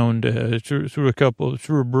found through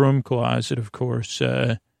a broom closet, of course,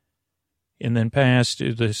 and then past.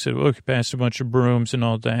 They said, "Look, past a bunch of brooms and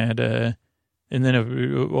all that." And then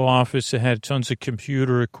an office that had tons of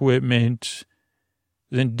computer equipment,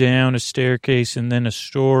 then down a staircase, and then a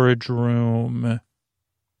storage room.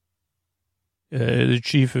 The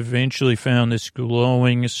chief eventually found this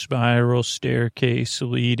glowing spiral staircase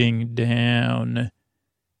leading down,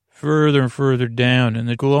 further and further down, and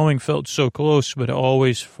the glowing felt so close, but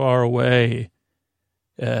always far away.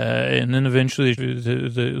 And then eventually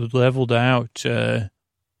the leveled out.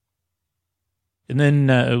 And then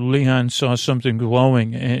Leon saw something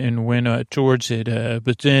glowing and went towards it,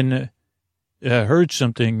 but then heard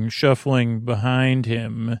something shuffling behind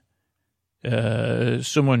him.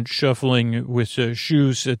 Someone shuffling with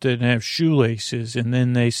shoes that didn't have shoelaces, and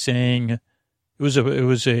then they sang.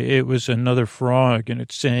 It was another frog, and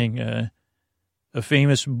it sang a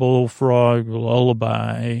famous bullfrog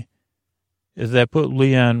lullaby that put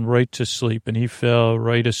Leon right to sleep, and he fell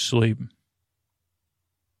right asleep.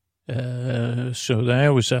 So that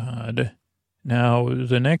was odd. Now,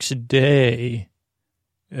 the next day,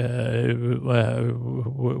 we're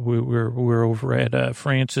over at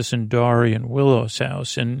Francis and Dari and Willow's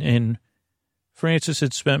house, and Francis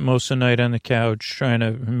had spent most of the night on the couch trying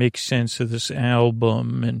to make sense of this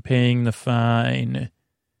album and paying the fine.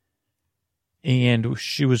 And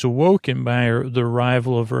she was awoken by the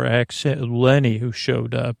arrival of her ex, Lenny, who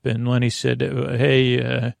showed up. And Lenny said,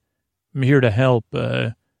 hey, I'm here to help.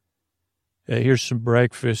 Here's some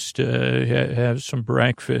breakfast. Have some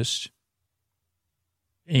breakfast.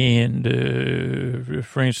 And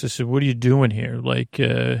Francis said, what are you doing here? Like,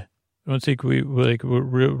 I don't think we're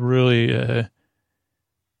really...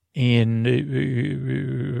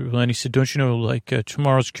 And Lenny said, don't you know, like,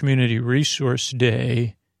 tomorrow's Community Resource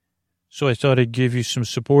Day. So I thought I'd give you some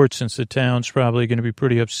support since the town's probably going to be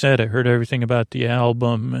pretty upset. I heard everything about the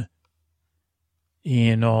album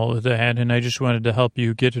and all of that, and I just wanted to help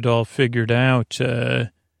you get it all figured out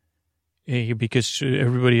because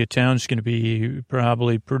everybody at town's going to be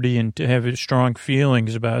probably have strong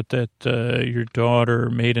feelings about that your daughter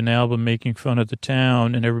made an album making fun of the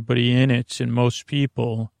town and everybody in it and most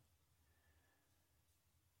people.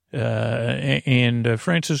 And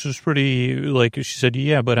Frances was pretty, like, she said,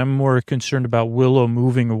 yeah, but I'm more concerned about Willow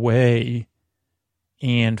moving away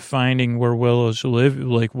and finding where Willow's live.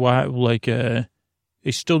 Like, why, like, they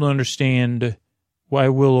still don't understand why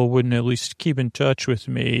Willow wouldn't at least keep in touch with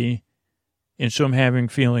me. And so I'm having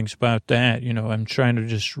feelings about that. You know, I'm trying to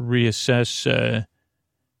just reassess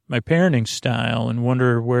my parenting style and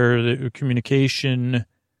wonder where the communication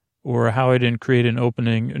or how I didn't create an open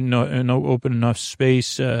enough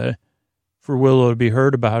space for Willow to be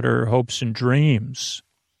heard about her hopes and dreams.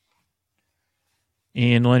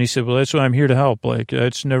 And Lenny said, well, that's why I'm here to help. Like,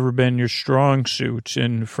 that's never been your strong suit.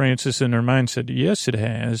 And Frances in her mind said, yes, it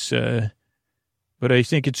has. But I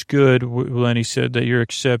think it's good, Lenny said, that you're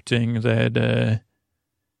accepting that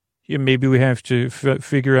maybe we have to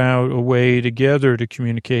figure out a way together to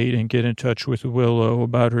communicate and get in touch with Willow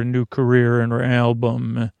about her new career and her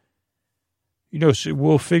album. You know, so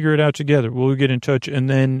we'll figure it out together. We'll get in touch. And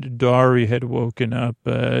then Dari had woken up,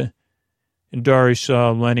 and Dari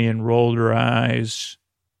saw Lenny and rolled her eyes.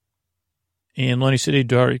 And Lenny said, hey,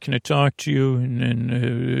 Dari, can I talk to you?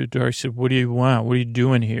 And Dari said, what do you want? What are you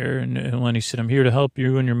doing here? And Lenny said, I'm here to help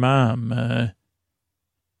you and your mom.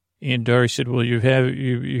 And Dari said, well,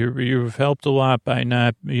 you've helped a lot by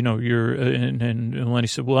not, you know, and Lenny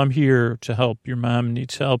said, well, I'm here to help. Your mom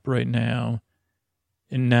needs help right now.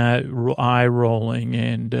 And not eye rolling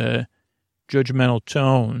and judgmental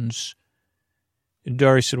tones. And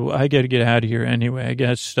Dari said, well, I got to get out of here anyway. I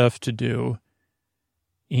got stuff to do.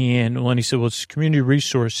 And Lenny said, well, it's Community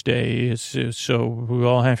Resource Day. So we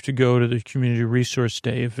all have to go to the Community Resource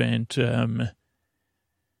Day event. And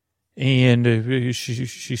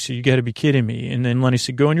she said, you got to be kidding me. And then Lenny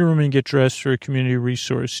said, go in your room and get dressed for a Community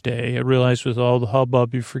Resource Day. I realize with all the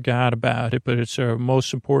hubbub you forgot about it, but it's our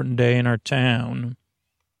most important day in our town.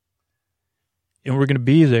 And we're going to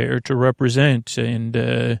be there to represent, and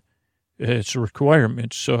it's a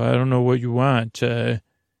requirement. So I don't know what you want. And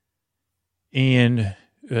I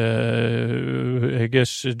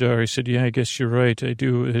guess Dari said, yeah, I guess you're right. I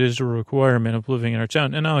do. It is a requirement of living in our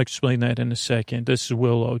town. And I'll explain that in a second. This is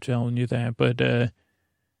Willow telling you that. But, and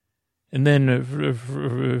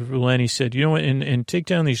then Lenny said, you know what, and take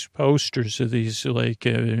down these posters of these, like,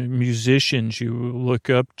 musicians you look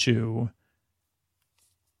up to.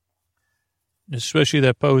 Especially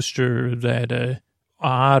that poster that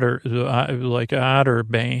Otter, like Otter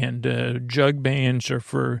band, jug bands are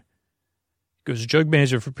for, because jug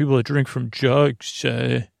bands are for people that drink from jugs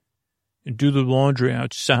and do the laundry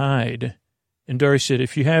outside. And Dari said,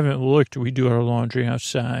 if you haven't looked, we do our laundry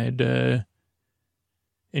outside. And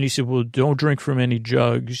he said, well, don't drink from any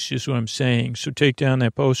jugs, is what I'm saying. So take down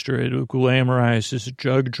that poster. It glamorizes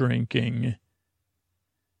jug drinking.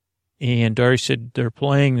 And Dari said they're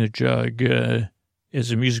playing the jug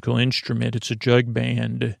as a musical instrument. It's a jug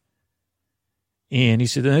band. And he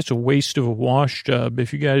said, that's a waste of a wash tub.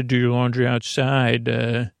 If you got to do your laundry outside,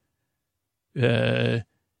 then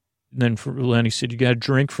Lenny said, you got to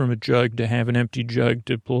drink from a jug to have an empty jug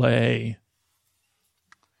to play.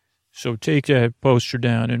 So take that poster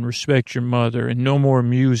down and respect your mother, and no more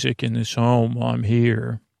music in this home while I'm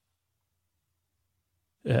here.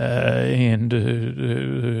 And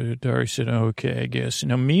Dari said, okay, I guess.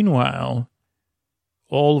 Now, meanwhile,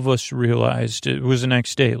 all of us realized it was the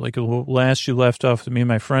next day. Like, last you left off with me and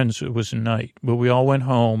my friends, it was a night. But we all went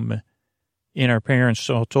home, and our parents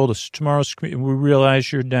all told us, we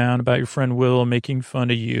realize you're down about your friend Willow making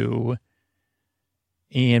fun of you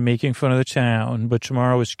and making fun of the town. But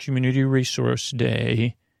tomorrow is Community Resource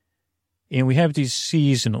Day, and we have these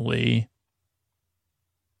seasonally.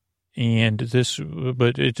 And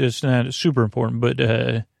but it's not super important.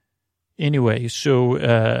 But anyway,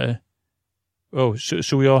 so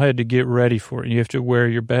we all had to get ready for it. You have to wear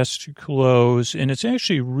your best clothes, and it's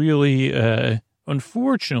actually really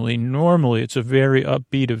Unfortunately, normally it's a very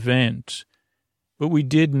upbeat event, but we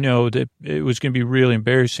did know that it was going to be really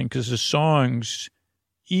embarrassing because the songs,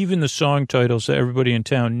 even the song titles that everybody in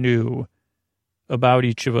town knew about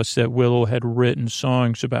each of us that Willow had written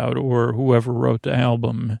songs about, or whoever wrote the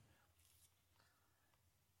album,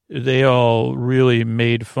 they all really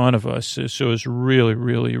made fun of us. So it was really,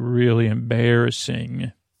 really, really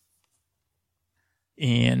embarrassing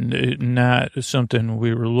and not something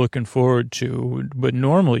we were looking forward to, but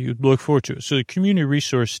normally you'd look forward to it. So the Community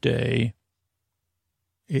Resource Day,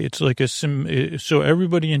 it's like so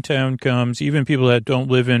everybody in town comes, even people that don't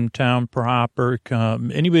live in town proper come,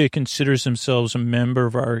 anybody that considers themselves a member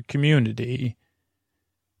of our community.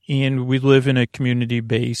 And we live in a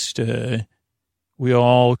community-based, we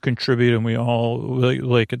all contribute and we all,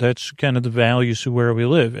 like, that's kind of the values of where we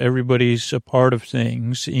live. Everybody's a part of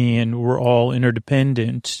things and we're all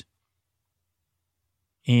interdependent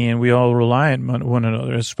and we all rely on one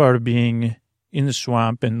another. It's part of being in the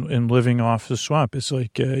swamp and living off the swamp. It's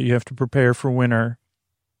like you have to prepare for winter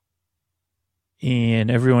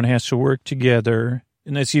and everyone has to work together.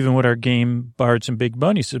 And that's even what our game Bards and Big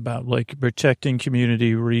Bunnies is about, like protecting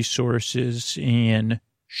community resources and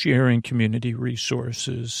sharing community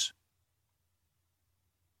resources.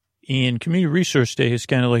 And Community Resource Day is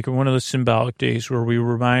kind of like one of the symbolic days where we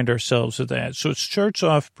remind ourselves of that. So it starts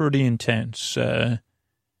off pretty intense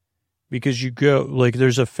because you go, like,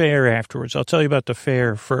 there's a fair afterwards. I'll tell you about the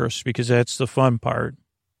fair first because that's the fun part.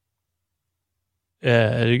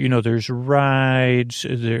 There's rides,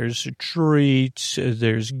 there's treats,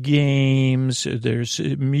 there's games, there's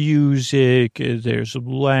music, there's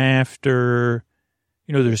laughter.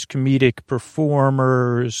 There's comedic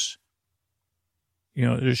performers,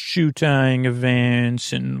 there's shoe tying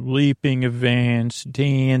events and leaping events,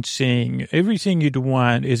 dancing, everything you'd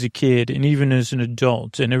want as a kid and even as an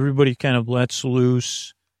adult. And everybody kind of lets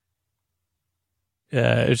loose.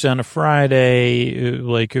 It's on a Friday,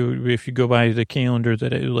 like if you go by the calendar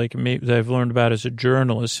that I've learned about as a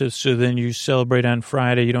journalist. So then you celebrate on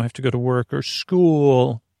Friday. You don't have to go to work or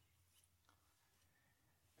school.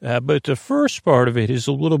 But the first part of it is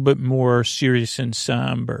a little bit more serious and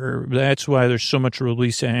somber. That's why there's so much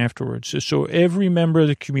release afterwards. So every member of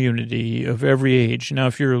the community of every age, now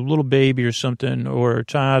if you're a little baby or something or a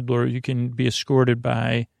toddler, you can be escorted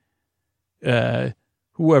by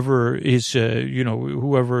whoever is,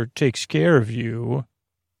 whoever takes care of you.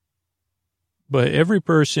 But every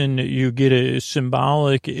person, you get a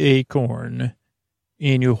symbolic acorn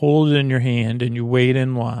and you hold it in your hand and you wait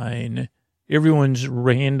in line. Everyone's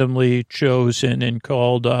randomly chosen and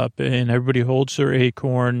called up, and everybody holds their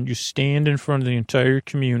acorn. You stand in front of the entire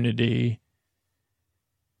community,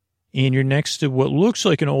 and you're next to what looks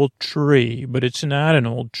like an old tree, but it's not an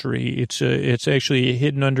old tree. It's actually a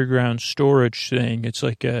hidden underground storage thing. It's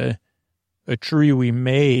like a tree we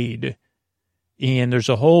made, and there's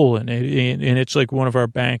a hole in it, and it's like one of our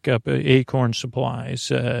backup acorn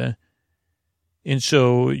supplies. And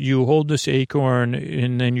so you hold this acorn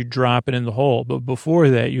and then you drop it in the hole. But before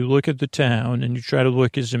that, you look at the town and you try to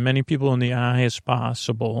look as many people in the eye as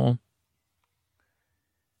possible.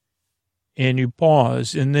 And you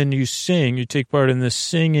pause and then you sing. You take part in this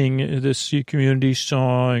singing, this community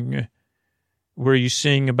song where you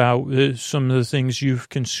sing about some of the things you've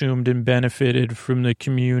consumed and benefited from the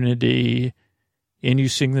community. And you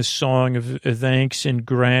sing this song of thanks and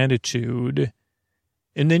gratitude.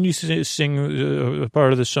 And then you sing a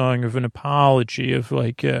part of the song of an apology of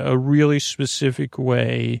like a really specific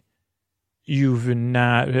way you've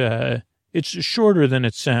not, it's shorter than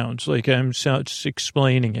it sounds. Like I'm just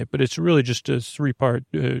explaining it, but it's really just a 3-part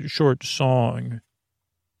short song.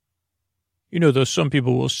 Though some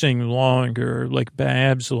people will sing longer, like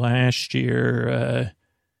Babs last year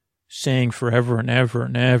sang forever and ever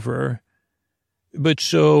and ever. But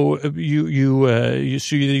so you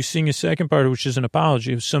sing a second part, which is an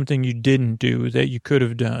apology of something you didn't do that you could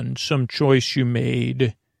have done, some choice you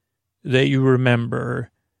made that you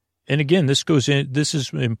remember. And again, this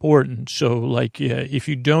is important. So like, if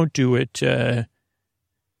you don't do it,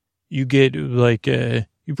 you get like,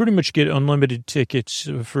 you pretty much get unlimited tickets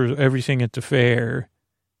for everything at the fair.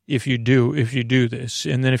 If you do this,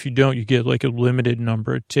 and then if you don't, you get like a limited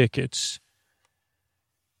number of tickets.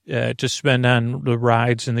 To spend on the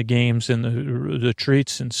rides and the games and the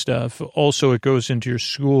treats and stuff. Also, it goes into your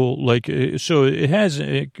school, so it has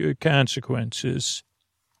consequences.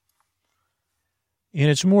 And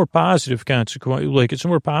it's more positive consequence, it's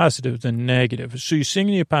more positive than negative. So you sing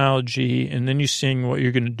the apology and then you sing what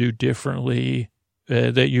you're going to do differently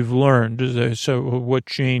that you've learned. So what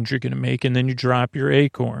change you're going to make, and then you drop your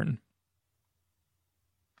acorn.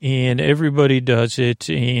 and everybody does it.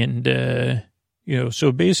 And,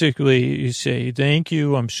 so basically you say, thank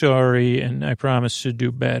you, I'm sorry, and I promise to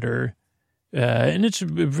do better. And it's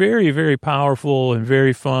very, very powerful and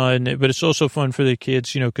very fun, but it's also fun for the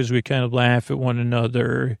kids, because we kind of laugh at one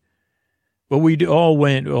another. But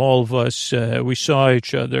all of us, we saw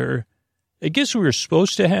each other. I guess we were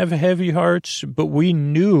supposed to have heavy hearts, but we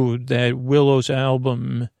knew that Willow's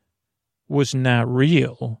album was not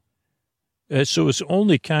real. So it's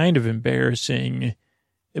only kind of embarrassing.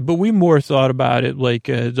 But we more thought about it like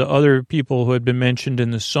the other people who had been mentioned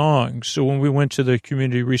in the song. So when we went to the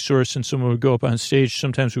community resource and someone would go up on stage,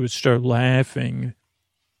 sometimes we would start laughing.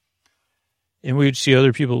 And we would see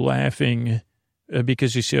other people laughing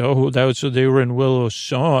because you say, oh, they were in Willow's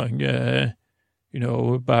song,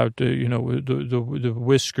 about, the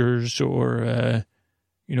whiskers or,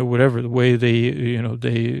 whatever, the way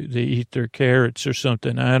they eat their carrots or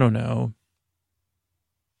something. I don't know.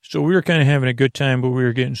 So we were kind of having a good time, but we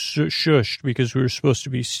were getting shushed because we were supposed to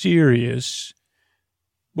be serious.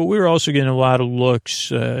 But we were also getting a lot of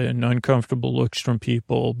looks and uncomfortable looks from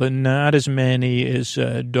people, but not as many as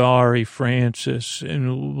Dari, Francis,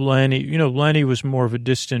 and Lenny. Lenny was more of a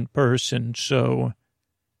distant person, so.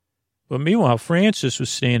 But meanwhile, Francis was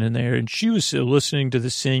standing there, and she was listening to the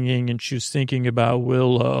singing, and she was thinking about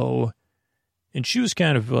Willow. And she was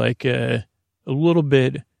kind of like a little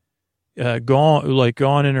bit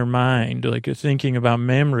gone in her mind, like thinking about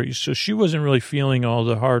memories. So she wasn't really feeling all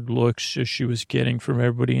the hard looks she was getting from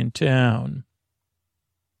everybody in town.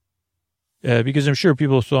 Because I'm sure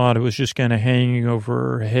people thought it was just kind of hanging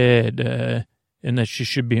over her head and that she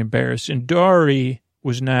should be embarrassed. And Dari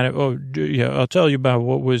was not, I'll tell you about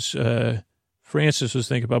what was Francis was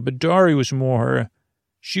thinking about. But Dari was more,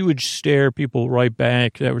 she would stare people right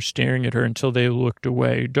back that were staring at her until they looked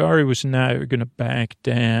away. Dari was not going to back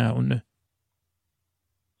down.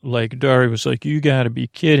 Like, Dari was like, you got to be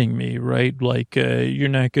kidding me, right? Like, you're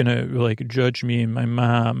not going to, like, judge me and my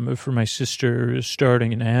mom for my sister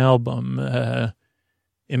starting an album and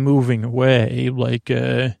moving away. Like,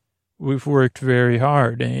 we've worked very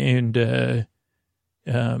hard. And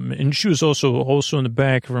she was also in the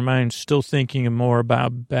back of her mind still thinking more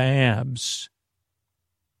about Babs.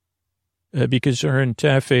 Because her and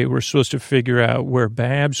Tefe were supposed to figure out where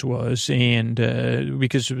Babs was. And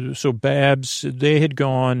Babs, they had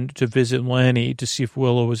gone to visit Lenny to see if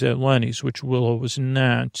Willow was at Lenny's, which Willow was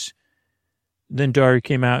not. Then Dari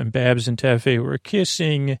came out and Babs and Tefe were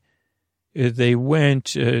kissing. They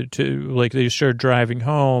went they started driving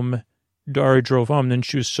home. Dari drove home. Then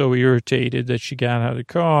she was so irritated that she got out of the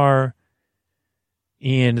car.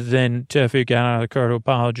 And then Tefe got out of the car to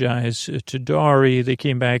apologize to Dari. They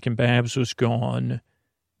came back and Babs was gone.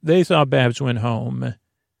 They thought Babs went home.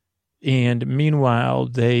 And meanwhile,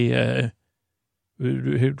 they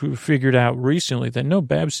figured out recently that no,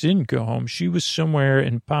 Babs didn't go home. She was somewhere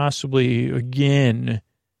and possibly, again,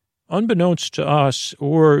 unbeknownst to us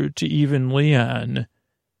or to even Leon,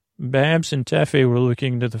 Babs and Tefe were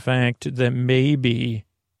looking to the fact that maybe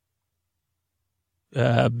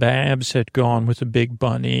Babs had gone with a big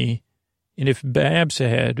bunny. And if Babs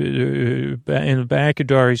had, in the back of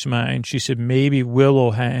Dari's mind, she said maybe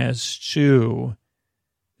Willow has too.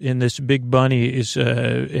 And this big bunny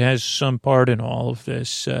has some part in all of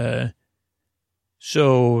this.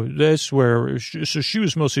 So that's where, so she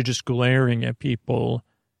was mostly just glaring at people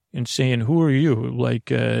and saying, who are you?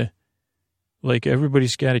 Like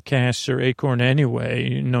everybody's got to cast their acorn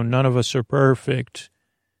anyway. None of us are perfect.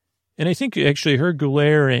 And I think actually her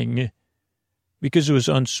glaring, because it was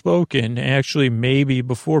unspoken, actually maybe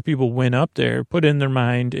before people went up there, put in their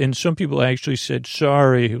mind, and some people actually said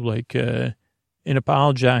sorry, and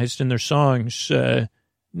apologized in their songs,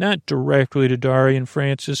 not directly to Dari and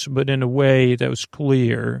Francis, but in a way that was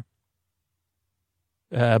clear.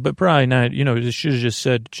 But probably not, they should have just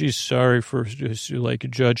said, geez, sorry for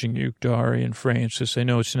judging you, Dari and Francis. I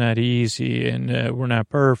know it's not easy and we're not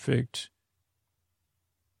perfect.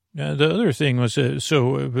 The other thing was, Francis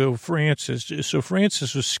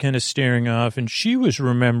was kind of staring off, and she was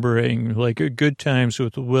remembering, good times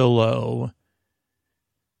with Willow.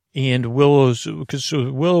 And because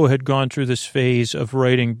Willow had gone through this phase of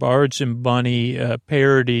writing Bards and Bunny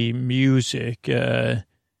parody music,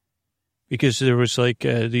 because there was,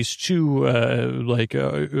 these two, artists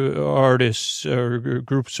or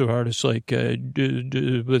groups of artists,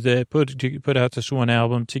 that put out this one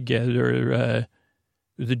album together,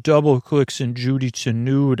 the Double Clicks and Judy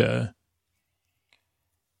Tenuta.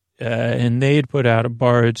 And they had put out a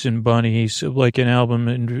Bards and Bunnies, an album.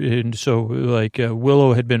 And so,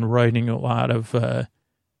 Willow had been writing a lot of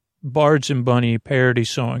Bards and Bunny parody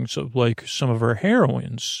songs of like some of her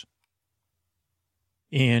heroines.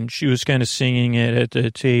 And she was kind of singing it at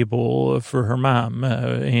the table for her mom.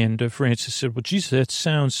 And Frances said, well, geez, that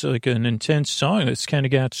sounds like an intense song. It's kind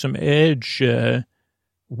of got some edge,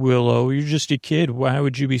 Willow. You're just a kid. Why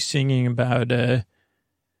would you be singing about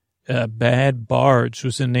Bad Bards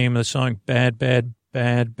was the name of the song. Bad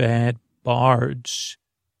Bards.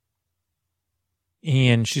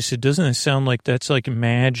 And she said, doesn't it sound like that's like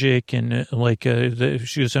magic? And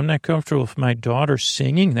she goes, I'm not comfortable with my daughter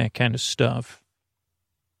singing that kind of stuff.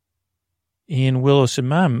 And Willow said,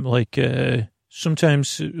 Mom,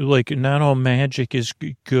 sometimes, not all magic is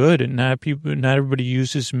good, and not everybody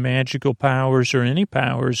uses magical powers or any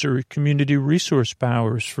powers or community resource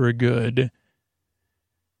powers for good.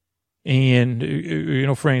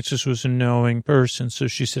 And, Frances was a knowing person, so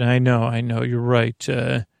she said, I know, you're right.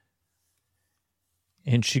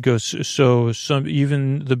 And she goes, so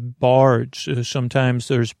even the bards, sometimes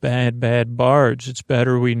there's bad bards. It's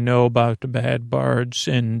better we know about the bad bards,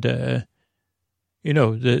 and,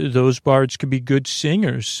 those bards could be good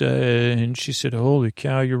singers. And she said, holy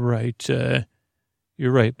cow, you're right.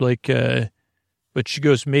 You're right. But she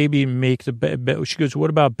goes, maybe make she goes, what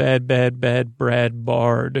about bad Brad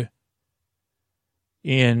Bard?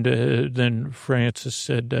 And then Frances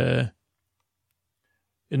said, and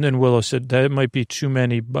then Willow said, that might be too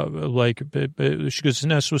many, but she goes, it's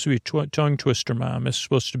not supposed to be a tongue twister, Mom. It's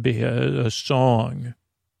supposed to be a song.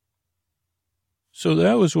 So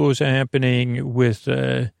that was what was happening with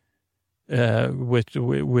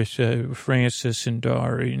Frances and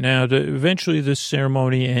Dari. Now, eventually this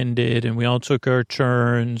ceremony ended, and we all took our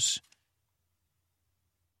turns.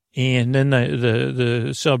 And then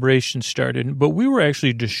the celebration started, but we were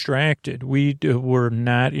actually distracted. We were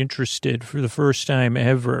not interested for the first time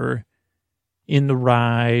ever in the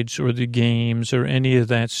rides or the games or any of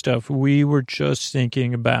that stuff. We were just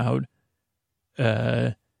thinking about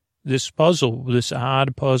this puzzle, this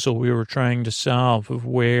odd puzzle we were trying to solve of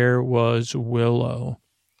where was Willow.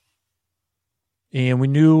 And we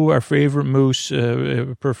knew our favorite moose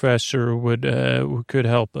professor could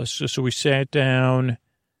help us. So we sat down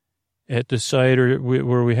at the cider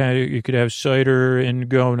where you could have cider and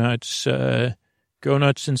go nuts and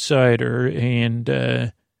cider.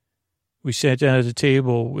 And we sat down at the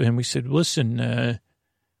table and we said, listen,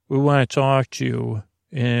 we want to talk to you.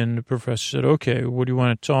 And the professor said, okay, what do you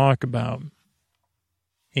want to talk about?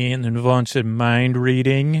 And then Vaughn said, mind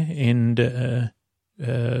reading. And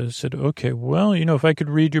said, okay, well, if I could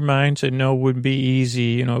read your minds, I know it wouldn't be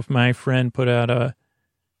easy. If my friend put out a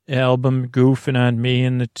album goofing on me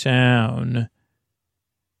in the town.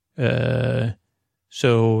 So,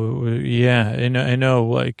 yeah, and I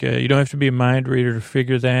know, you don't have to be a mind reader to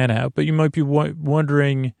figure that out, but you might be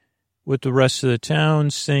wondering what the rest of the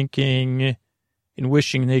town's thinking and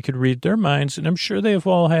wishing they could read their minds. And I'm sure they've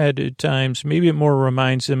all had times, maybe it more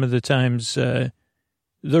reminds them of the times their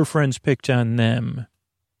friends picked on them.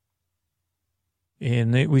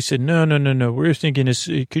 And we said, no. We're thinking,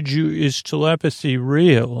 is telepathy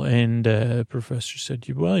real? And Professor said,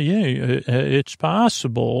 well, yeah, it's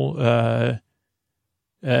possible.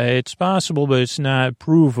 It's possible, but it's not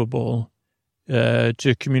provable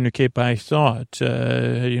to communicate by thought.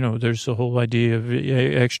 There's the whole idea of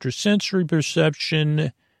extrasensory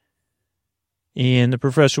perception. And the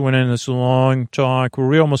professor went in this long talk where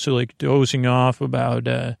we almost were dozing off about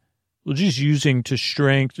just using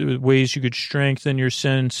ways you could strengthen your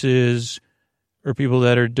senses, or people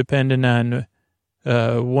that are dependent on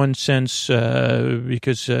one sense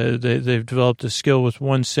because they've developed a skill with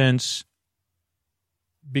one sense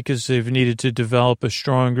because they've needed to develop a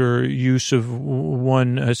stronger use of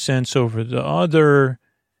one sense over the other.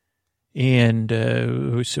 And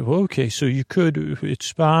we said, well, okay, so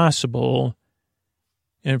it's possible.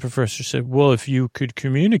 And the professor said, well, if you could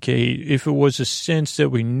communicate, if it was a sense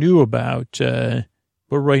that we knew about, but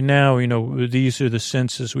right now, these are the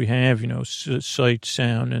senses we have, sight,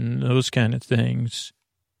 sound, and those kind of things.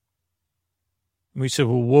 We said,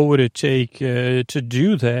 well, what would it take to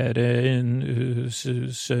do that? And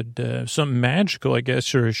said something magical, I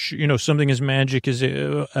guess, or, something as magic as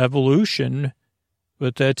evolution,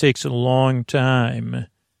 but that takes a long time.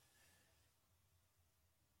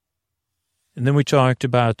 And then we talked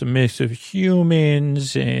about the myth of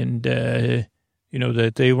humans and,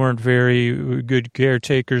 that they weren't very good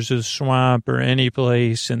caretakers of the swamp or any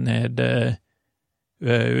place, and that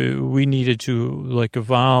we needed to,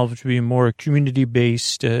 evolve to be more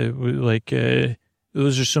community-based.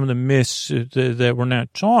 Those are some of the myths that we're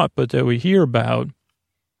not taught, but that we hear about.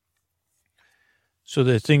 so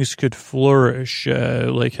that things could flourish,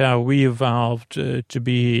 like how we evolved to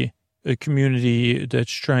be a community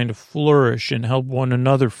that's trying to flourish and help one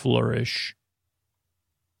another flourish.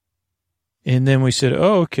 And then we said,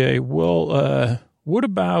 oh, okay, well, what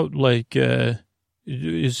about like,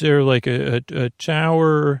 is there like a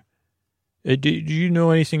tower? Do you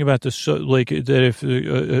know anything about like that if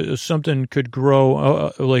something could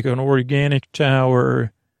grow, like an organic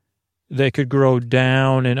tower that could grow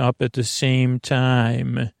down and up at the same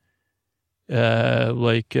time,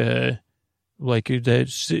 like that,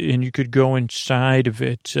 and you could go inside of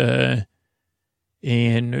it,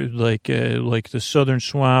 and like the southern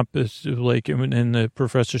swamp is like, and the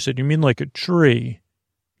professor said, you mean like a tree,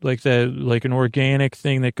 like that, like an organic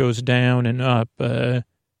thing that goes down and up, and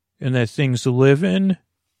that things live in?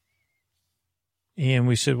 And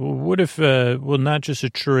we said, well, what if, well, not just a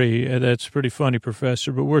tree. That's pretty funny,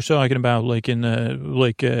 Professor, but we're talking about like in the,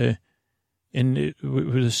 like,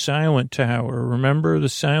 with the silent tower. Remember the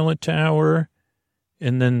silent tower?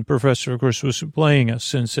 And then the professor, of course, was playing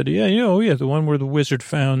us and said, yeah, the one where the wizard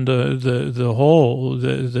found the hole,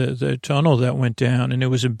 the tunnel that went down, and it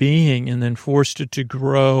was a being, and then forced it to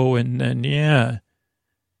grow, and then, yeah.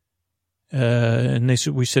 And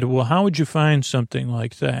we said, well, how would you find something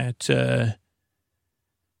like that?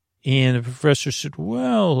 And the professor said,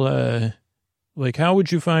 well, like, how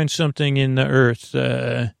would you find something in the earth?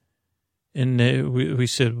 And we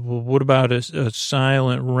said, well, what about a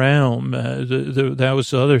silent realm? That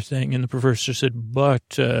was the other thing. And the professor said,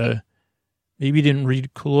 but maybe you didn't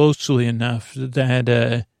read closely enough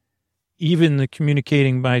that even the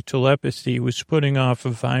communicating by telepathy was putting off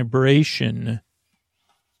a vibration.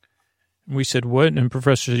 And we said, what? And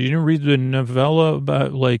professor said, you didn't read the novella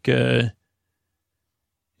about like,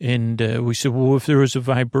 and we said, well, if there was a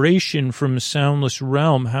vibration from a soundless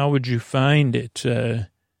realm, how would you find it? And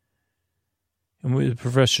the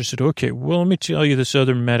professor said, okay, well, let me tell you this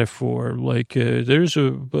other metaphor. Like, there's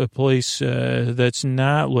a place that's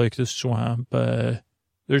not like the swamp.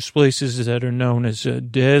 There's places that are known as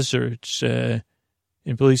deserts and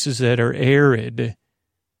places that are arid.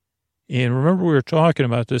 And remember, we were talking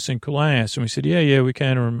about this in class, and we said, yeah, we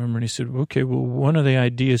kind of remember. And he said, okay, well, one of the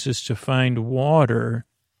ideas is to find water.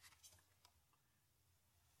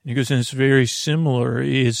 And he goes, and it's very similar,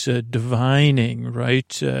 is divining,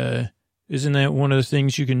 right? Isn't that one of the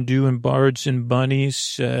things you can do in Bards and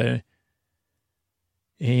Bunnies?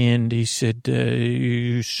 And he said,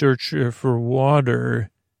 you search for water,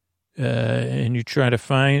 and you try to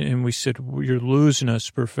find, and we said, well, you're losing us,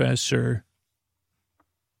 Professor.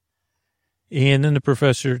 And then the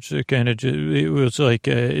professor kind of, it was like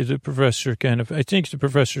the professor kind of, I think the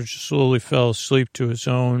professor just slowly fell asleep to his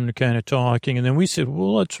own kind of talking. And then we said,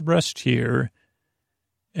 well, let's rest here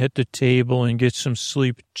at the table and get some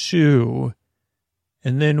sleep too.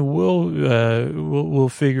 And then we'll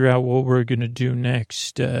figure out what we're going to do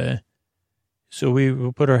next. So we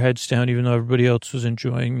will put our heads down, even though everybody else was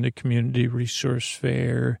enjoying the community resource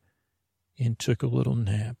fair, and took a little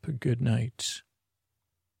nap. Good night.